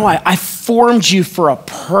 how I formed you for a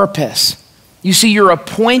purpose. You see, you're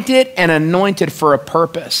appointed and anointed for a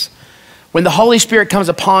purpose. When the Holy Spirit comes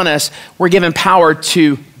upon us, we're given power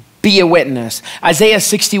to be a witness. Isaiah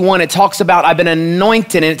 61, it talks about I've been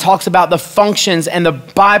anointed, and it talks about the functions and the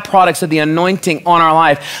byproducts of the anointing on our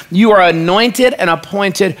life. You are anointed and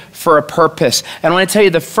appointed for a purpose. And I want to tell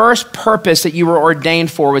you, the first purpose that you were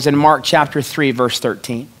ordained for was in Mark chapter 3, verse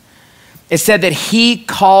 13. It said that he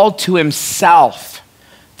called to himself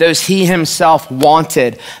those he himself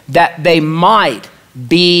wanted, that they might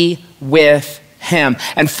be with him.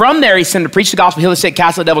 And from there, he sent to preach the gospel, heal the sick,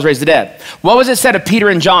 cast out devils, raise the dead. What was it said of Peter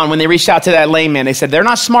and John when they reached out to that lame man? They said, they're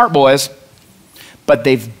not smart boys, but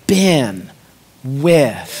they've been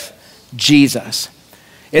with Jesus.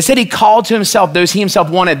 It said he called to himself those he himself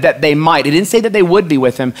wanted, that they might. It didn't say that they would be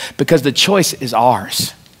with him, because the choice is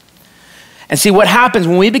ours. And see, what happens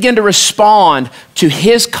when we begin to respond to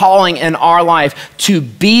his calling in our life to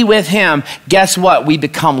be with him, guess what? We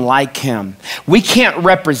become like him. We can't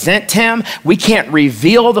represent him. We can't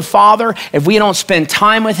reveal the Father if we don't spend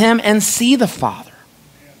time with him and see the Father.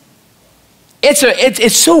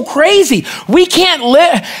 It's so crazy. We can't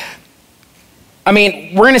live. I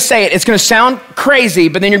mean, we're going to say it. It's going to sound crazy,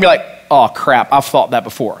 but then you're going to be like, oh crap, I've thought that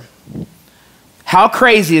before. How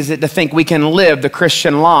crazy is it to think we can live the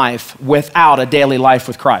Christian life without a daily life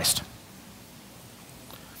with Christ?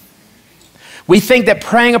 We think that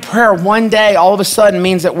praying a prayer one day all of a sudden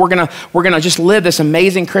means that we're gonna just live this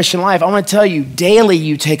amazing Christian life. I want to tell you, daily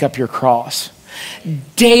you take up your cross.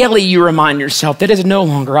 Daily you remind yourself that it is no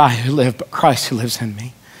longer I who live, but Christ who lives in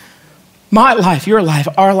me. My life, your life,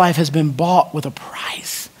 our life has been bought with a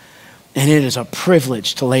price. And it is a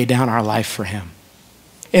privilege to lay down our life for him.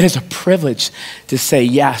 It is a privilege to say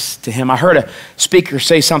yes to him. I heard a speaker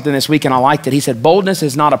say something this week and I liked it. He said, boldness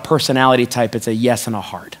is not a personality type, it's a yes and a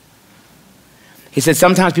heart. He said,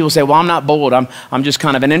 sometimes people say, well, I'm not bold, I'm just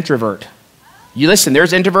kind of an introvert. You listen,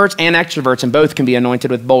 there's introverts and extroverts and both can be anointed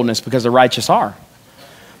with boldness because the righteous are.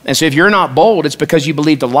 And so if you're not bold, it's because you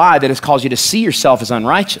believed a lie that has caused you to see yourself as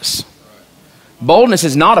unrighteous. Boldness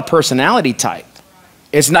is not a personality type.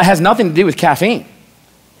 It has nothing to do with caffeine.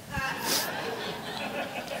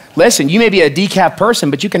 Listen, you may be a decaf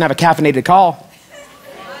person, but you can have a caffeinated call.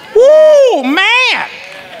 Woo, man!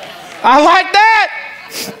 I like that.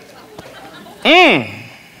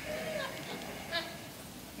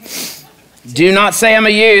 Do not say I'm a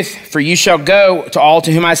youth, for you shall go to all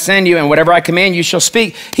to whom I send you, and whatever I command you shall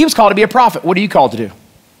speak. He was called to be a prophet. What are you called to do?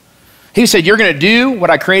 He said, you're going to do what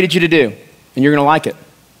I created you to do, and you're going to like it.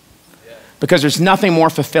 Because there's nothing more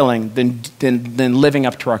fulfilling than living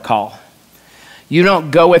up to our call. You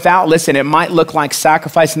don't go without. Listen, it might look like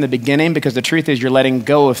sacrifice in the beginning because the truth is you're letting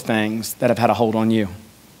go of things that have had a hold on you.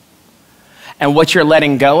 And what you're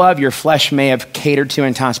letting go of, your flesh may have catered to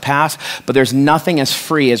in times past, but there's nothing as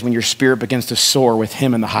free as when your spirit begins to soar with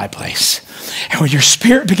him in the high place. And when your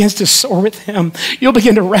spirit begins to soar with him, you'll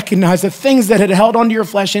begin to recognize the things that had held onto your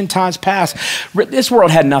flesh in times past. This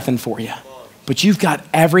world had nothing for you, but you've got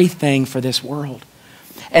everything for this world.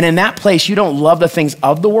 And in that place, you don't love the things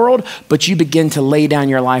of the world, but you begin to lay down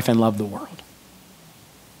your life and love the world.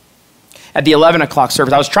 At the 11 o'clock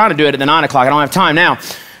service, I was trying to do it at the 9 o'clock. I don't have time now.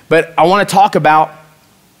 But I want to talk about,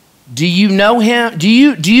 do you know him? Do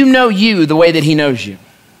you know you the way that he knows you?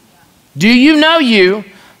 Do you know you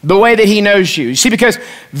the way that he knows you? You see, because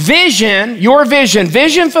your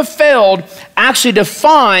vision fulfilled actually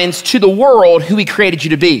defines to the world who he created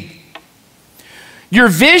you to be. Your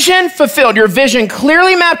vision fulfilled, your vision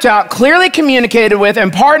clearly mapped out, clearly communicated with, and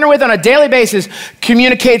partnered with on a daily basis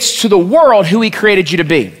communicates to the world who he created you to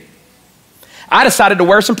be. I decided to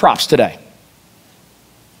wear some props today.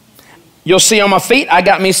 You'll see on my feet, I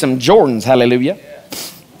got me some Jordans, hallelujah.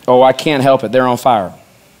 Oh, I can't help it, they're on fire.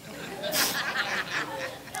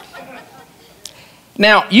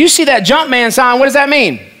 Now, you see that Jumpman sign, what does that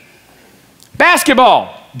mean?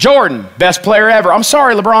 Basketball, Jordan, best player ever. I'm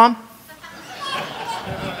sorry, LeBron.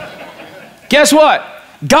 Guess what?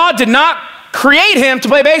 God did not create him to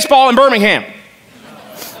play baseball in Birmingham.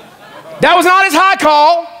 That was not his high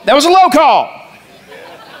call, that was a low call.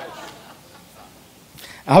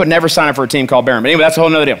 I would never sign up for a team called Barron, but anyway, that's a whole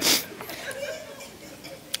nother deal.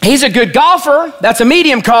 He's a good golfer, that's a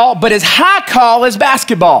medium call, but his high call is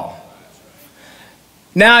basketball.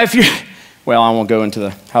 Now, well, I won't go into the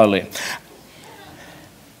hallelujah.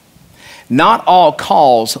 Not all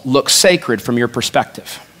calls look sacred from your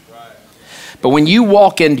perspective. But when you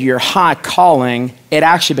walk into your high calling, it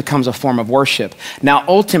actually becomes a form of worship. Now,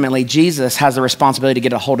 ultimately, Jesus has the responsibility to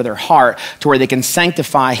get a hold of their heart to where they can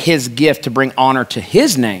sanctify his gift to bring honor to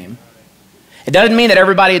his name. It doesn't mean that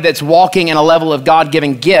everybody that's walking in a level of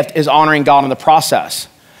God-given gift is honoring God in the process.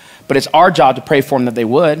 But it's our job to pray for them that they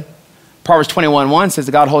would. Proverbs 21:1 says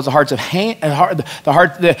that God holds the hearts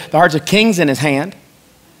of kings in his hand.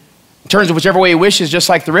 Turns it whichever way he wishes, just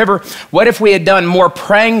like the river. What if we had done more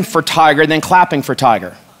praying for Tiger than clapping for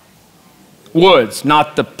Tiger? Woods,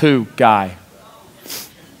 not the poo guy.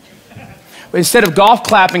 Instead of golf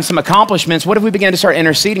clapping some accomplishments, what if we began to start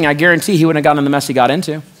interceding? I guarantee he wouldn't have gotten in the mess he got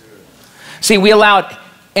into. See, we allowed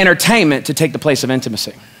entertainment to take the place of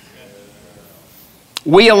intimacy.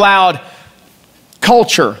 We allowed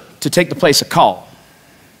culture to take the place of call.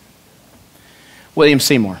 William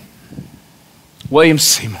Seymour. William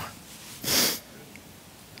Seymour.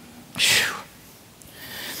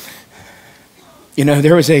 You know,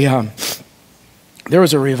 there was a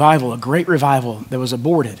revival, a great revival that was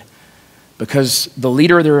aborted because the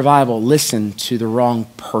leader of the revival listened to the wrong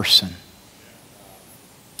person.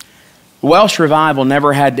 Welsh revival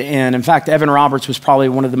never had to end. In fact, Evan Roberts was probably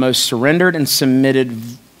one of the most surrendered and submitted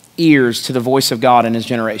ears to the voice of God in his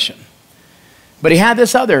generation. But he had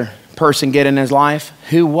this other person get in his life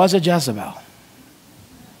who was a Jezebel.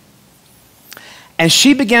 And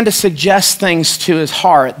she began to suggest things to his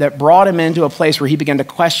heart that brought him into a place where he began to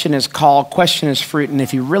question his call, question his fruit, and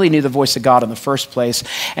if he really knew the voice of God in the first place.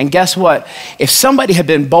 And guess what? If somebody had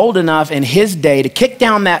been bold enough in his day to kick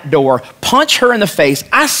down that door, punch her in the face,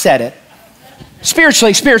 I said it,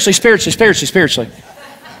 spiritually.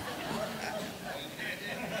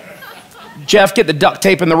 Jeff, get the duct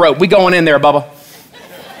tape and the rope. We going in there, Bubba.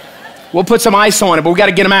 We'll put some ice on it, but we got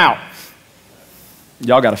to get them out.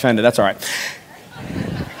 Y'all got offended. That's all right.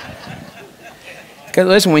 Because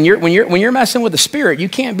listen, when you're messing with the spirit, you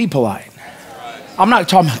can't be polite. I'm not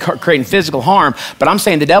talking about creating physical harm, but I'm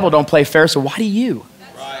saying the devil don't play fair, so why do you?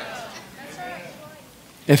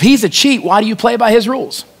 If he's a cheat, why do you play by his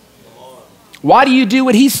rules? Why do you do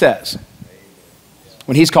what he says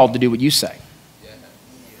when he's called to do what you say?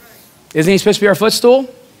 Isn't he supposed to be our footstool? I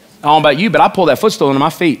don't know about you, but I pull that footstool into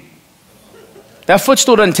my feet. That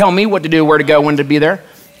footstool doesn't tell me what to do, where to go, when to be there.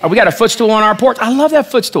 Oh, we got a footstool on our porch. I love that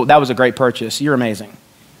footstool. That was a great purchase. You're amazing.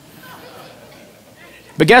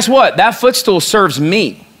 But guess what? That footstool serves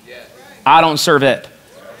me. I don't serve it.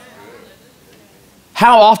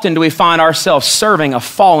 How often do we find ourselves serving a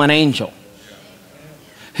fallen angel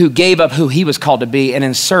who gave up who he was called to be, and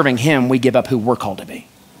in serving him, we give up who we're called to be?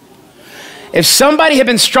 If somebody had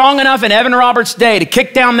been strong enough in Evan Roberts' day to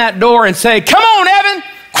kick down that door and say, come on, Evan,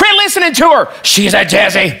 quit listening to her. She's a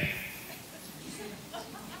Jesse.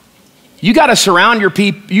 You got to surround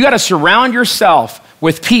yourself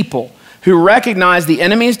with people who recognize the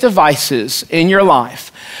enemy's devices in your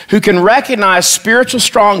life, who can recognize spiritual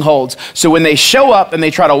strongholds, so when they show up and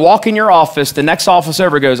they try to walk in your office, the next office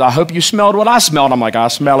over goes, I hope you smelled what I smelled. I'm like, I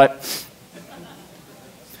smell it.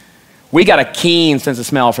 We got a keen sense of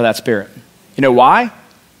smell for that spirit. You know why?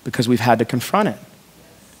 Because we've had to confront it.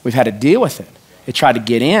 We've had to deal with it. It tried to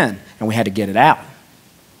get in, and we had to get it out. A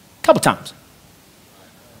couple times.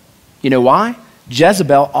 You know why?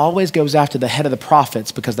 Jezebel always goes after the head of the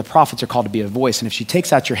prophets, because the prophets are called to be a voice. And if she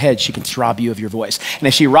takes out your head, she can rob you of your voice. And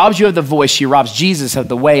if she robs you of the voice, she robs Jesus of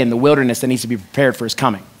the way in the wilderness that needs to be prepared for his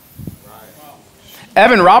coming.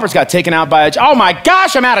 Evan Roberts got taken out by oh my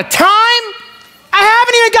gosh, I'm out of time. I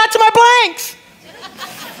haven't even got to my blanks.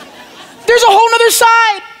 There's a whole nother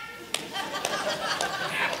side.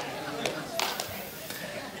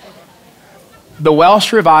 The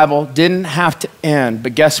Welsh revival didn't have to end,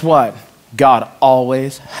 but guess what? God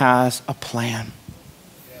always has a plan.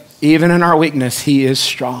 Even in our weakness, he is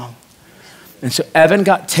strong. And so Evan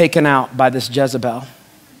got taken out by this Jezebel.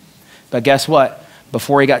 But guess what?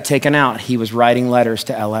 Before he got taken out, he was writing letters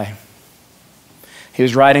to LA. He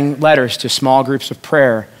was writing letters to small groups of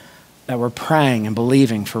prayer that were praying and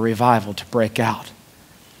believing for revival to break out.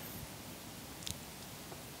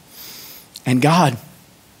 And God,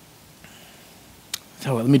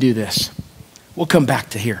 so let me do this. We'll come back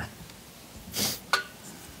to here.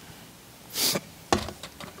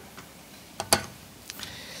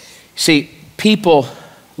 See, people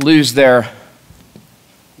lose their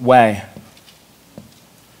way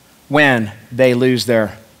when they lose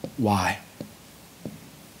their why.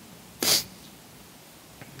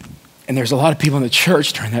 And there's a lot of people in the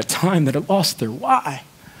church during that time that have lost their why.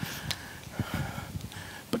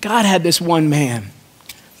 But God had this one man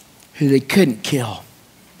who they couldn't kill.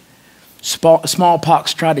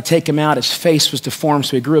 Smallpox tried to take him out. His face was deformed,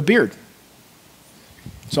 so he grew a beard.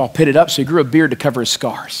 It's all pitted up, so he grew a beard to cover his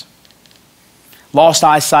scars. Lost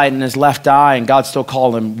eyesight in his left eye, and God still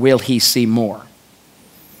called him, will he see more?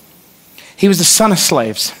 He was the son of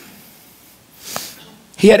slaves.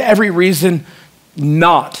 He had every reason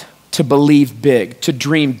not to believe big, to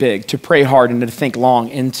dream big, to pray hard, and to think long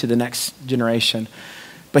into the next generation.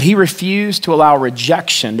 But he refused to allow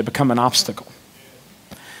rejection to become an obstacle.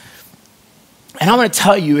 And I'm going to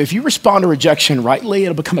tell you, if you respond to rejection rightly,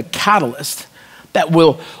 it'll become a catalyst that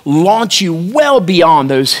will launch you well beyond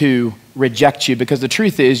those who reject you, because the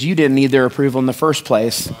truth is you didn't need their approval in the first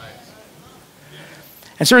place.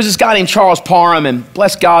 And so there's this guy named Charles Parham, and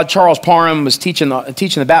bless God, Charles Parham was teaching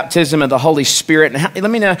the baptism of the Holy Spirit. And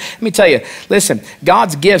let me tell you, listen,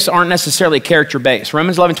 God's gifts aren't necessarily character-based.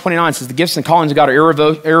 Romans 11:29 says the gifts and callings of God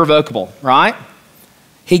are irrevocable, right?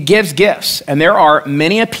 He gives gifts, and there are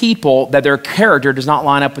many a people that their character does not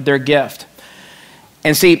line up with their gift.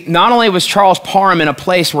 And see, not only was Charles Parham in a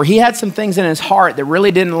place where he had some things in his heart that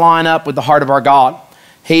really didn't line up with the heart of our God.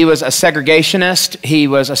 He was a segregationist. He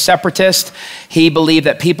was a separatist. He believed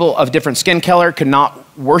that people of different skin color could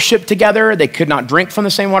not worship together. They could not drink from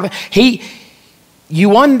the same water. You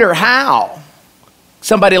wonder how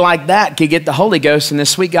somebody like that could get the Holy Ghost and this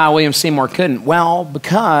sweet guy William Seymour couldn't? Well,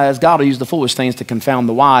 because God will use the foolish things to confound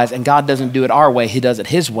the wise, and God doesn't do it our way, he does it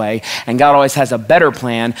his way, and God always has a better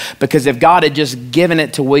plan, because if God had just given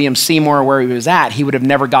it to William Seymour where he was at, he would have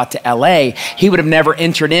never got to LA. He would have never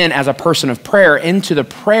entered in as a person of prayer into the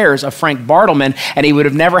prayers of Frank Bartleman, and he would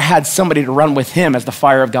have never had somebody to run with him as the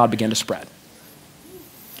fire of God began to spread.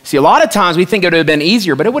 See, a lot of times we think it would have been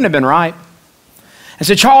easier, but it wouldn't have been right. And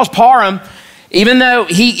so Charles Parham, even though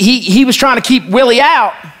he was trying to keep Willie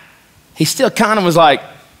out, he still kind of was like,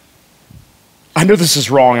 I know this is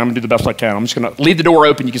wrong. I'm going to do the best I can. I'm just going to leave the door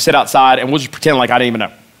open. You can sit outside, and we'll just pretend like I didn't even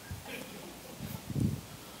know.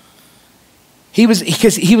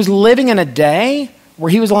 Because he was living in a day where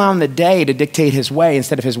he was allowing the day to dictate his way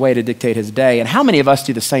instead of his way to dictate his day. And how many of us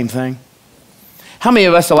do the same thing? How many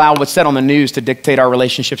of us allow what's said on the news to dictate our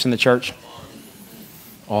relationships in the church?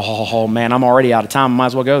 Oh, man, I'm already out of time. I might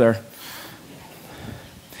as well go there.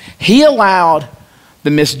 He allowed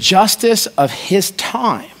the misjustice of his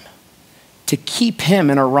time to keep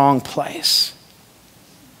him in a wrong place.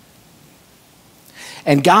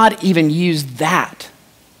 And God even used that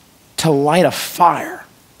to light a fire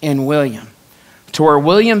in William, to where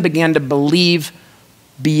William began to believe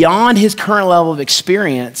beyond his current level of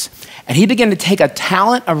experience, and he began to take a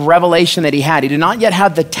talent of revelation that he had. He did not yet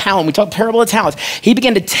have the talent. We talk parable of talents. He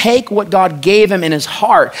began to take what God gave him in his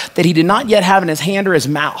heart that he did not yet have in his hand or his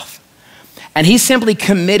mouth. And he simply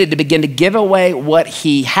committed to begin to give away what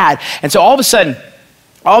he had. And so all of a sudden,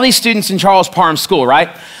 all these students in Charles Parham School, right?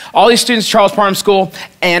 All these students in Charles Parham School,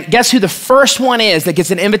 and guess who the first one is that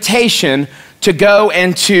gets an invitation to go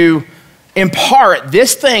and to impart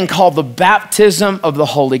this thing called the baptism of the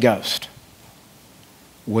Holy Ghost?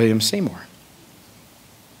 William Seymour.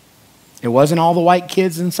 It wasn't all the white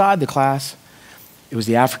kids inside the class. It was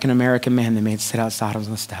the African-American man that made sit outside on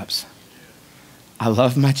the steps. I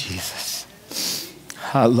love my Jesus.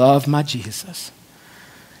 I love my Jesus.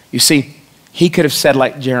 You see, he could have said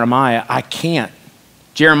like Jeremiah, I can't.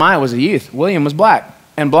 Jeremiah was a youth. William was black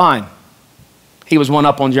and blind. He was one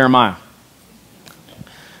up on Jeremiah.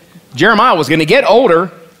 Jeremiah was going to get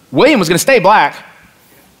older. William was going to stay black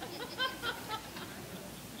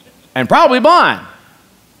and probably blind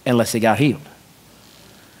unless he got healed.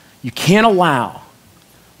 You can't allow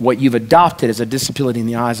what you've adopted as a disability in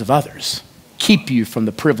the eyes of others keep you from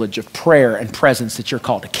the privilege of prayer and presence that you're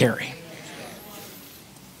called to carry.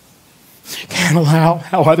 You can't allow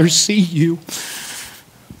how others see you.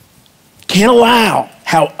 Can't allow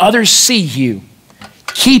how others see you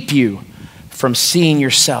keep you from seeing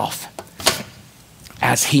yourself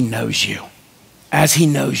as he knows you, as he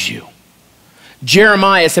knows you.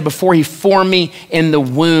 Jeremiah said, before he formed me in the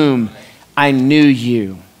womb, I knew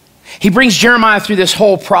you. He brings Jeremiah through this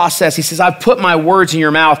whole process. He says, I've put my words in your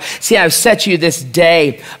mouth. See, I've set you this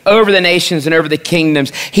day over the nations and over the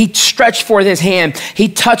kingdoms. He stretched forth his hand. He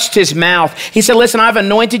touched his mouth. He said, listen, I've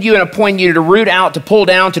anointed you and appointed you to root out, to pull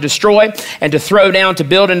down, to destroy, and to throw down, to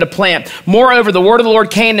build and to plant. Moreover, the word of the Lord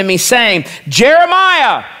came to me saying,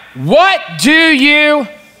 Jeremiah, what do you?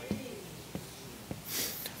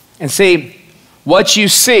 And see, what you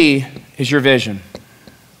see is your vision.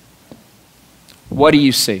 What do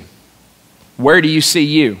you see? Where do you see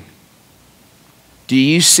you? Do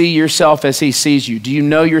you see yourself as he sees you? Do you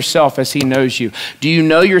know yourself as he knows you? Do you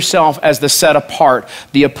know yourself as the set apart,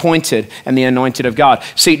 the appointed, and the anointed of God?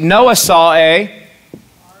 See, Noah saw a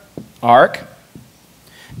ark.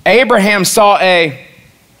 Abraham saw a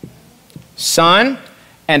son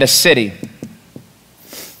and a city.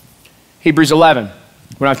 Hebrews 11.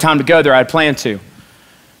 We don't have time to go there. I had planned to.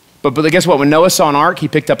 But guess what? When Noah saw an ark, he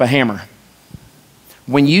picked up a hammer.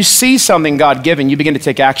 When you see something God-given, you begin to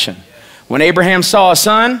take action. When Abraham saw a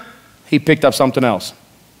son, he picked up something else.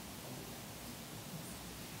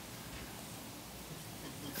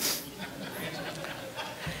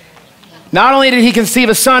 Not only did he conceive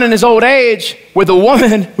a son in his old age with a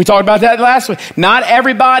woman, we talked about that last week. Not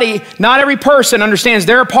every person understands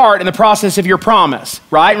their part in the process of your promise,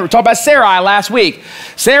 right? We talked about Sarai last week.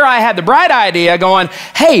 Sarai had the bright idea going,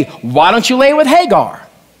 hey, why don't you lay with Hagar?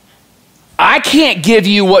 I can't give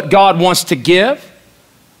you what God wants to give,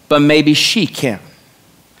 but maybe she can.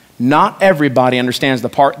 Not everybody understands the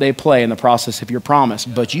part they play in the process of your promise,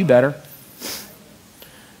 but you better.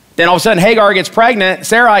 Then all of a sudden, Hagar gets pregnant.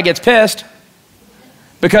 Sarai gets pissed.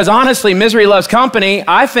 Because honestly, misery loves company.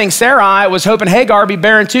 I think Sarai was hoping Hagar would be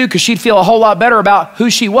barren too because she'd feel a whole lot better about who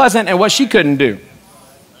she wasn't and what she couldn't do.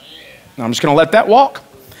 Now, I'm just going to let that walk.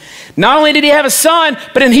 Not only did he have a son,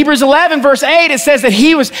 but in Hebrews 11, verse 8, it says that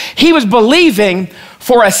he was believing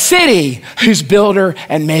for a city whose builder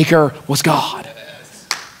and maker was God.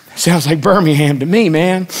 Sounds like Birmingham to me,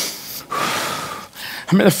 man.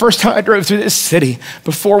 I remember the first time I drove through this city,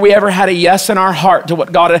 before we ever had a yes in our heart to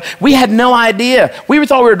what God had, we had no idea. We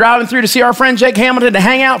thought we were driving through to see our friend Jake Hamilton, to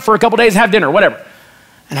hang out for a couple days, have dinner, whatever.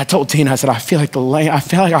 And I told Tina, I said, I feel like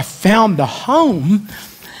I found the home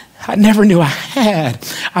I never knew I had.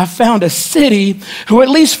 I found a city who, at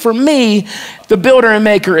least for me, the builder and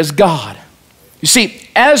maker is God. You see,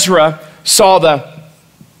 Ezra saw the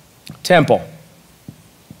temple.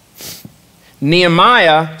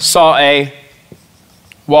 Nehemiah saw a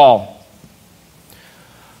wall.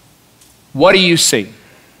 What do you see?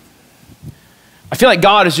 I feel like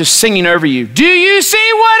God is just singing over you. Do you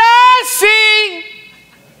see what I see?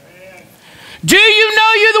 Do you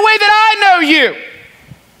know you the way that I know you?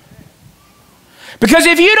 Because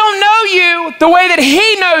if you don't know you the way that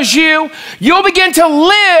he knows you, you'll begin to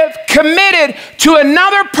live committed to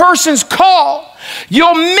another person's call.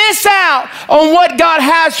 You'll miss out on what God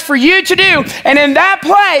has for you to do. And in that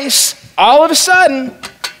place, all of a sudden,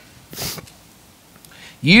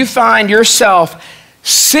 you find yourself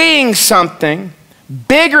seeing something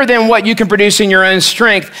bigger than what you can produce in your own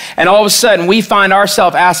strength. And all of a sudden, we find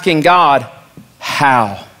ourselves asking God,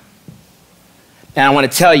 how? And I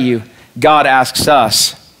want to tell you, God asks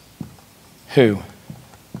us, who?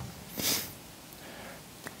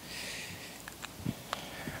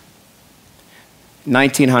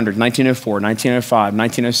 (1900, 1904, 1905,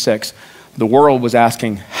 1906), the world was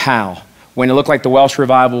asking how. When it looked like the Welsh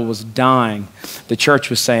revival was dying, the church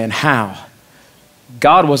was saying how.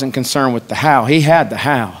 God wasn't concerned with the how. He had the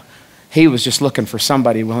how. He was just looking for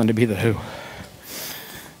somebody willing to be the who.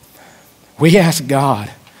 We ask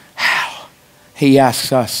God how. He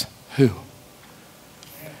asks us who.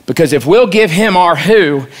 Because if we'll give him our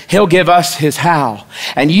who, he'll give us his how.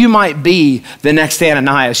 And you might be the next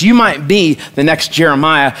Ananias. You might be the next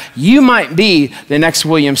Jeremiah. You might be the next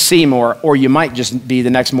William Seymour, or you might just be the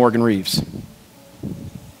next Morgan Reeves.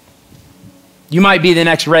 You might be the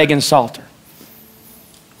next Reagan Salter.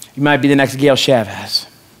 You might be the next Gail Chavez.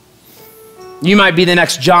 You might be the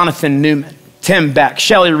next Jonathan Newman, Tim Beck,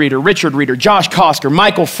 Shelley Reeder, Richard Reeder, Josh Kosker,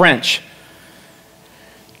 Michael French.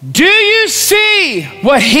 Do you see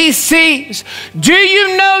what he sees? Do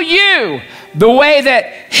you know you the way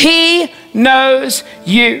that he knows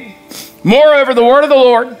you? Moreover, the word of the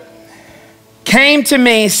Lord came to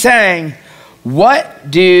me saying, what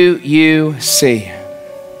do you see?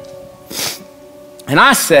 And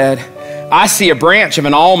I said, I see a branch of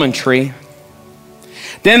an almond tree.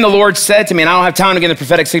 Then the Lord said to me, and I don't have time to get into the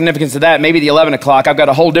prophetic significance of that, maybe the 11 o'clock. I've got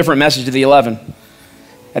a whole different message to the 11.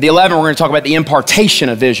 At the 11, we're going to talk about the impartation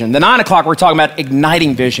of vision. The 9 o'clock, we're talking about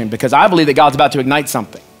igniting vision, because I believe that God's about to ignite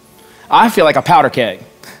something. I feel like a powder keg.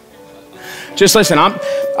 Just listen,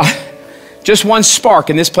 just one spark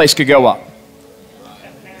and this place could go up.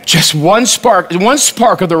 Just one spark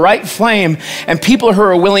of the right flame, and people who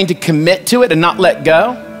are willing to commit to it and not let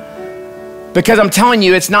go. Because I'm telling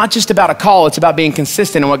you, it's not just about a call, it's about being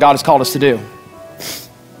consistent in what God has called us to do.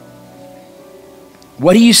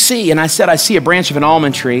 What do you see? And I said, I see a branch of an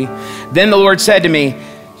almond tree. Then the Lord said to me,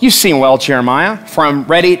 you've seen well, Jeremiah, for I'm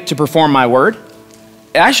ready to perform my word.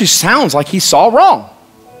 It actually sounds like he saw wrong.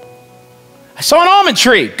 I saw an almond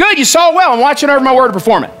tree. Good, you saw it well. I'm watching over my word to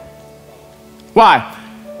perform it. Why?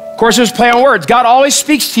 Of course, there's play on words. God always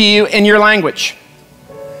speaks to you in your language.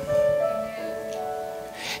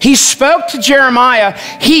 He spoke to Jeremiah.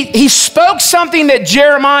 He spoke something that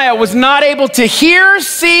Jeremiah was not able to hear,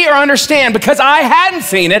 see, or understand, because I hadn't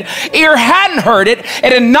seen it, ear hadn't heard it,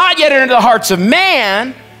 it had not yet entered the hearts of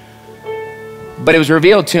man, but it was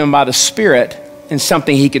revealed to him by the Spirit in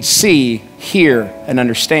something he could see, hear, and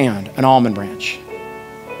understand, an almond branch.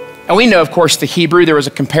 And we know, of course, the Hebrew, there was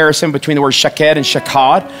a comparison between the word shaked and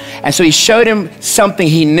shakad, and so he showed him something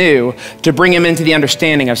he knew to bring him into the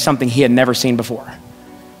understanding of something he had never seen before.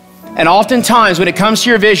 And oftentimes when it comes to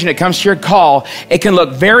your vision, it comes to your call, it can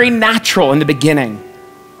look very natural in the beginning.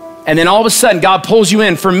 And then all of a sudden, God pulls you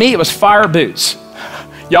in. For me, it was fire boots.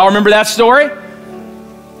 Y'all remember that story?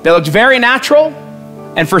 They looked very natural.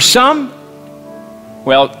 And for some,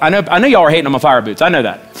 well, I know y'all are hating on my fire boots. I know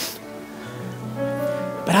that.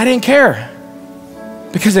 But I didn't care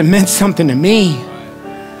because it meant something to me.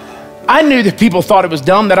 I knew that people thought it was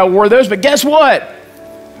dumb that I wore those, but guess what?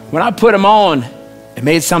 When I put them on, it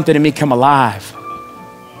made something in me come alive.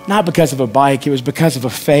 Not because of a bike, it was because of a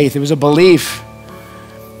faith. It was a belief.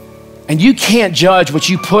 And you can't judge what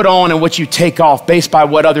you put on and what you take off based by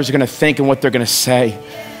what others are gonna think and what they're gonna say.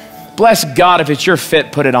 Bless God, if it's your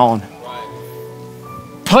fit, put it on.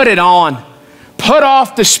 Put it on. Put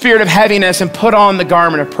off the spirit of heaviness and put on the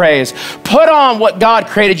garment of praise. Put on what God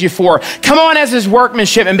created you for. Come on as his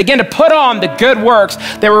workmanship and begin to put on the good works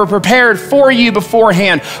that were prepared for you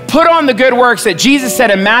beforehand. Put on the good works that Jesus said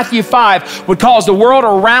in Matthew 5 would cause the world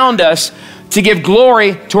around us to give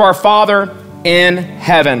glory to our Father in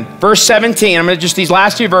heaven. Verse 17, I'm going to just these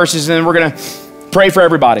last two verses and then we're going to pray for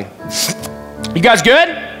everybody. You guys good?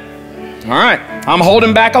 All right. I'm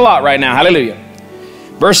holding back a lot right now. Hallelujah.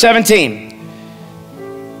 Verse 17.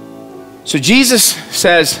 So Jesus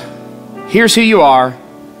says, here's who you are.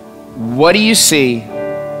 What do you see?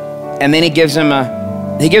 And then he gives him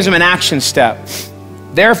an action step.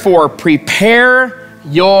 Therefore, prepare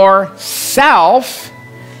yourself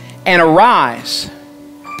and arise.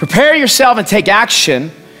 Prepare yourself and take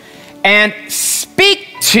action and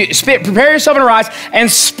prepare yourself and arise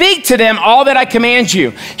and speak to them all that I command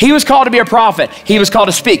you. He was called to be a prophet. He was called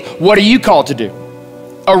to speak. What are you called to do?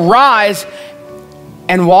 Arise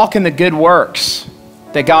and walk in the good works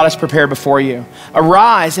that God has prepared before you.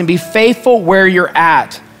 Arise and be faithful where you're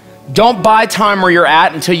at. Don't buy time where you're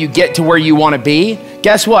at until you get to where you want to be.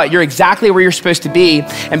 Guess what? You're exactly where you're supposed to be,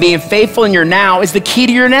 and being faithful in your now is the key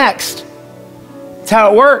to your next. That's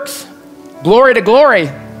how it works. Glory to glory.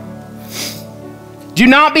 Do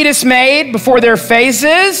not be dismayed before their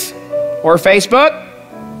faces, or Facebook,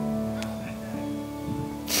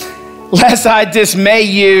 lest I dismay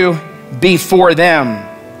you before them.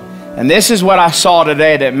 And this is what I saw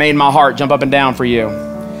today that made my heart jump up and down for you.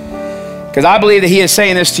 Because I believe that he is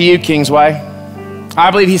saying this to you, Kingsway.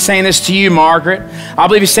 I believe he's saying this to you, Margaret. I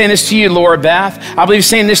believe he's saying this to you, Laura Beth. I believe he's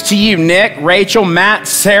saying this to you, Nick, Rachel, Matt,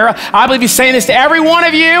 Sarah. I believe he's saying this to every one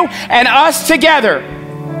of you and us together.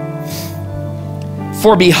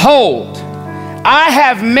 For behold, I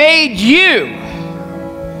have made you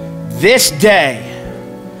this day.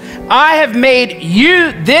 I have made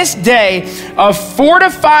you this day a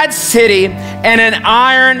fortified city and an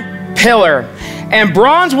iron pillar, and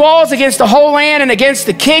bronze walls against the whole land and against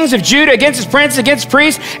the kings of Judah, against his princes, against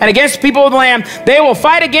priests, and against the people of the land. They will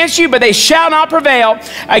fight against you, but they shall not prevail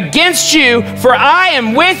against you, for I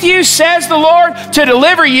am with you, says the Lord, to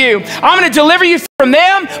deliver you. I'm going to deliver you from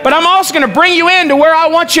them, but I'm also going to bring you into where I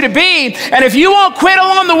want you to be. And if you won't quit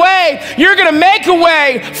along the way, you're going to make a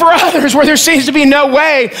way for others where there seems to be no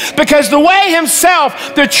way, because the way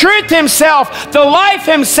himself, the truth himself, the life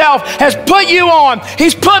himself has put you on.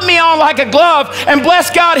 He's put me on like a glove, and bless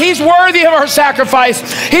God, he's worthy of our sacrifice.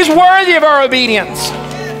 He's worthy of our obedience.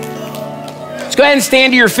 Let's go ahead and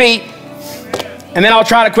stand to your feet, and then I'll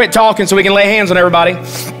try to quit talking so we can lay hands on everybody.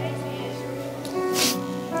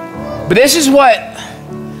 But this is what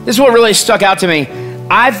really stuck out to me.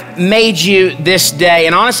 I've made you this day.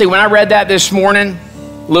 And honestly, when I read that this morning,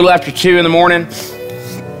 a little after 2 in the morning,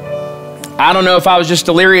 I don't know if I was just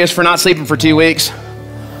delirious for not sleeping for 2 weeks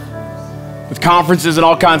with conferences and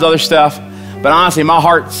all kinds of other stuff. But honestly, my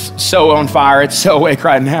heart's so on fire. It's so awake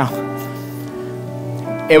right now.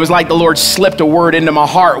 It was like the Lord slipped a word into my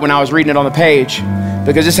heart when I was reading it on the page,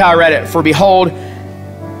 because this is how I read it. For behold,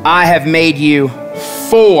 I have made you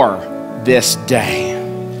for this day.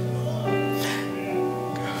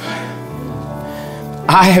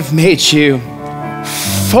 I have made you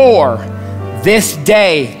for this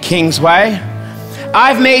day, Kingsway.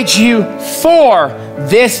 I've made you for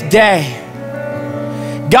this day.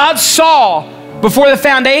 God saw before the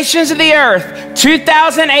foundations of the earth,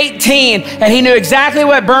 2018, and he knew exactly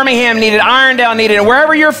what Birmingham needed, Irondale needed, and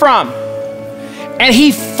wherever you're from. And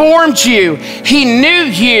he formed you. He knew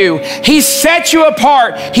you. He set you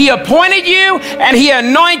apart. He appointed you and he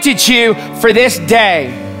anointed you for this day.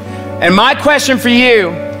 And my question for you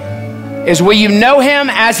is, will you know him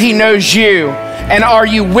as he knows you? And are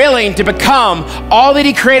you willing to become all that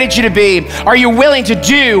he created you to be? Are you willing to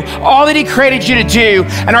do all that he created you to do?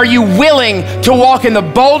 And are you willing to walk in the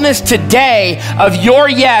boldness today of your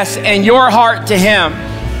yes and your heart to him?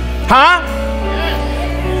 Huh?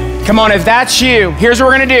 Come on, if that's you, here's what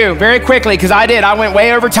we're gonna do very quickly, because I went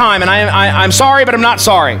way over time, and I'm sorry, but I'm not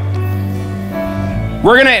sorry.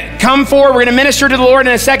 We're gonna come forward, we're gonna minister to the Lord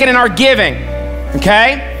in a second in our giving,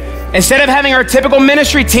 okay? Instead of having our typical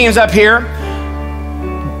ministry teams up here,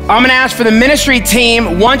 I'm gonna ask for the ministry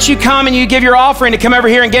team, once you come and you give your offering, to come over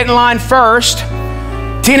here and get in line first.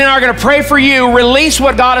 Tina and I are gonna pray for you, release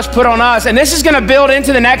what God has put on us, and this is gonna build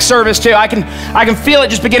into the next service too. I can feel it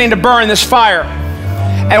just beginning to burn, this fire.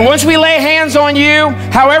 And once we lay hands on you,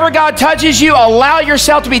 however God touches you, allow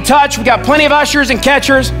yourself to be touched. We've got plenty of ushers and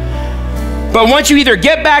catchers. But once you either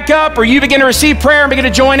get back up or you begin to receive prayer and begin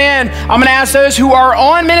to join in, I'm going to ask those who are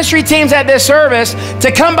on ministry teams at this service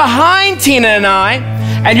to come behind Tina and I,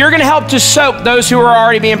 and you're going to help to soak those who are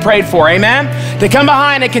already being prayed for. Amen? They come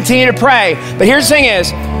behind and continue to pray. But here's the thing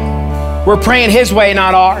is, we're praying His way,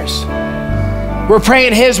 not ours. We're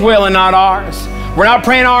praying His will and not ours. We're not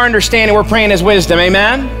praying our understanding, we're praying His wisdom,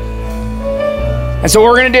 amen? And so what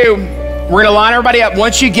we're gonna do, we're gonna line everybody up.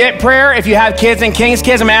 Once you get prayer, if you have kids and King's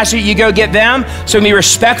Kids, I'm gonna ask you go get them. So be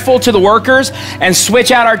respectful to the workers and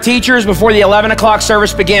switch out our teachers before the 11 o'clock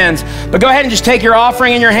service begins. But go ahead and just take your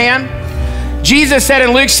offering in your hand. Jesus said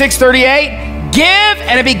in Luke 6:38, give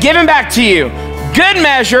and it'll be given back to you. Good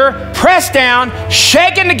measure, pressed down,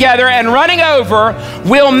 shaken together, and running over,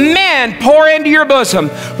 will men pour into your bosom.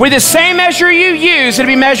 With the same measure you use, it'll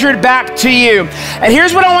be measured back to you. And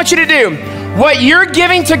here's what I want you to do. What you're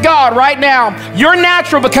giving to God right now, your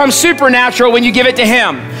natural becomes supernatural when you give it to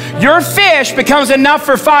Him. Your fish becomes enough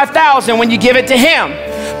for 5,000 when you give it to Him.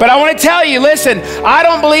 But I want to tell you, listen, I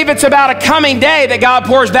don't believe it's about a coming day that God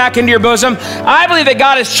pours back into your bosom. I believe that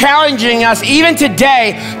God is challenging us even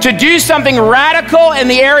today to do something radical in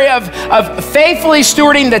the area of faithfully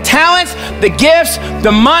stewarding the talents, the gifts,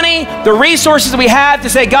 the money, the resources that we have to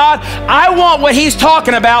say, God, I want what He's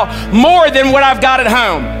talking about more than what I've got at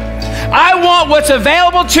home. I want what's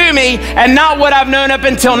available to me and not what I've known up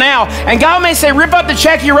until now. And God may say, rip up the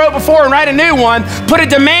check you wrote before and write a new one. Put a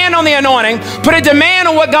demand on the anointing. Put a demand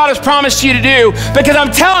on what God has promised you to do. Because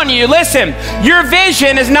I'm telling you, listen, your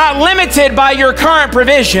vision is not limited by your current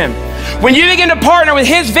provision. When you begin to partner with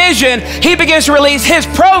His vision, He begins to release His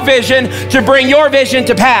provision to bring your vision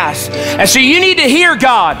to pass. And so you need to hear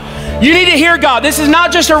God. You need to hear God. This is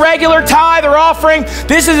not just a regular tithe or offering.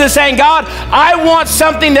 This is a saying, God, I want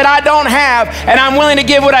something that I don't have, and I'm willing to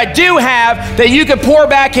give what I do have that you could pour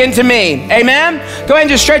back into me. Amen? Go ahead and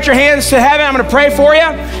just stretch your hands to heaven. I'm going to pray for you,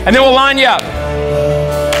 and then we'll line you up.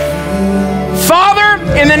 Father,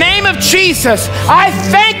 in the name of Jesus, I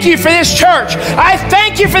thank you for this church. I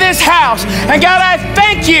thank you for this house. And God, I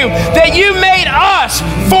thank you that you made us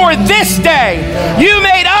for this day. You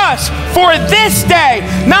made us for this day,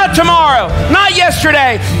 not tomorrow, not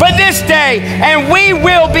yesterday, but this day. And we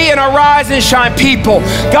will be an arise and shine people.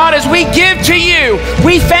 God, as we give to you,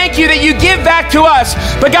 we thank you that you give back to us.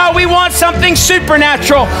 But God, we want something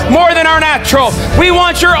supernatural more than our natural. We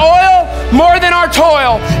want your oil more than our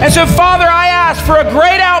toil. And so, Father, I ask for a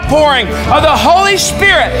great outpouring of the Holy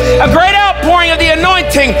Spirit, a great outpouring of the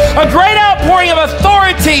anointing, a great outpouring of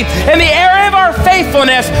authority in the area of our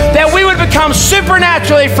faithfulness, that we would become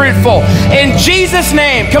supernaturally fruitful. In Jesus'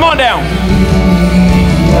 name, come on down.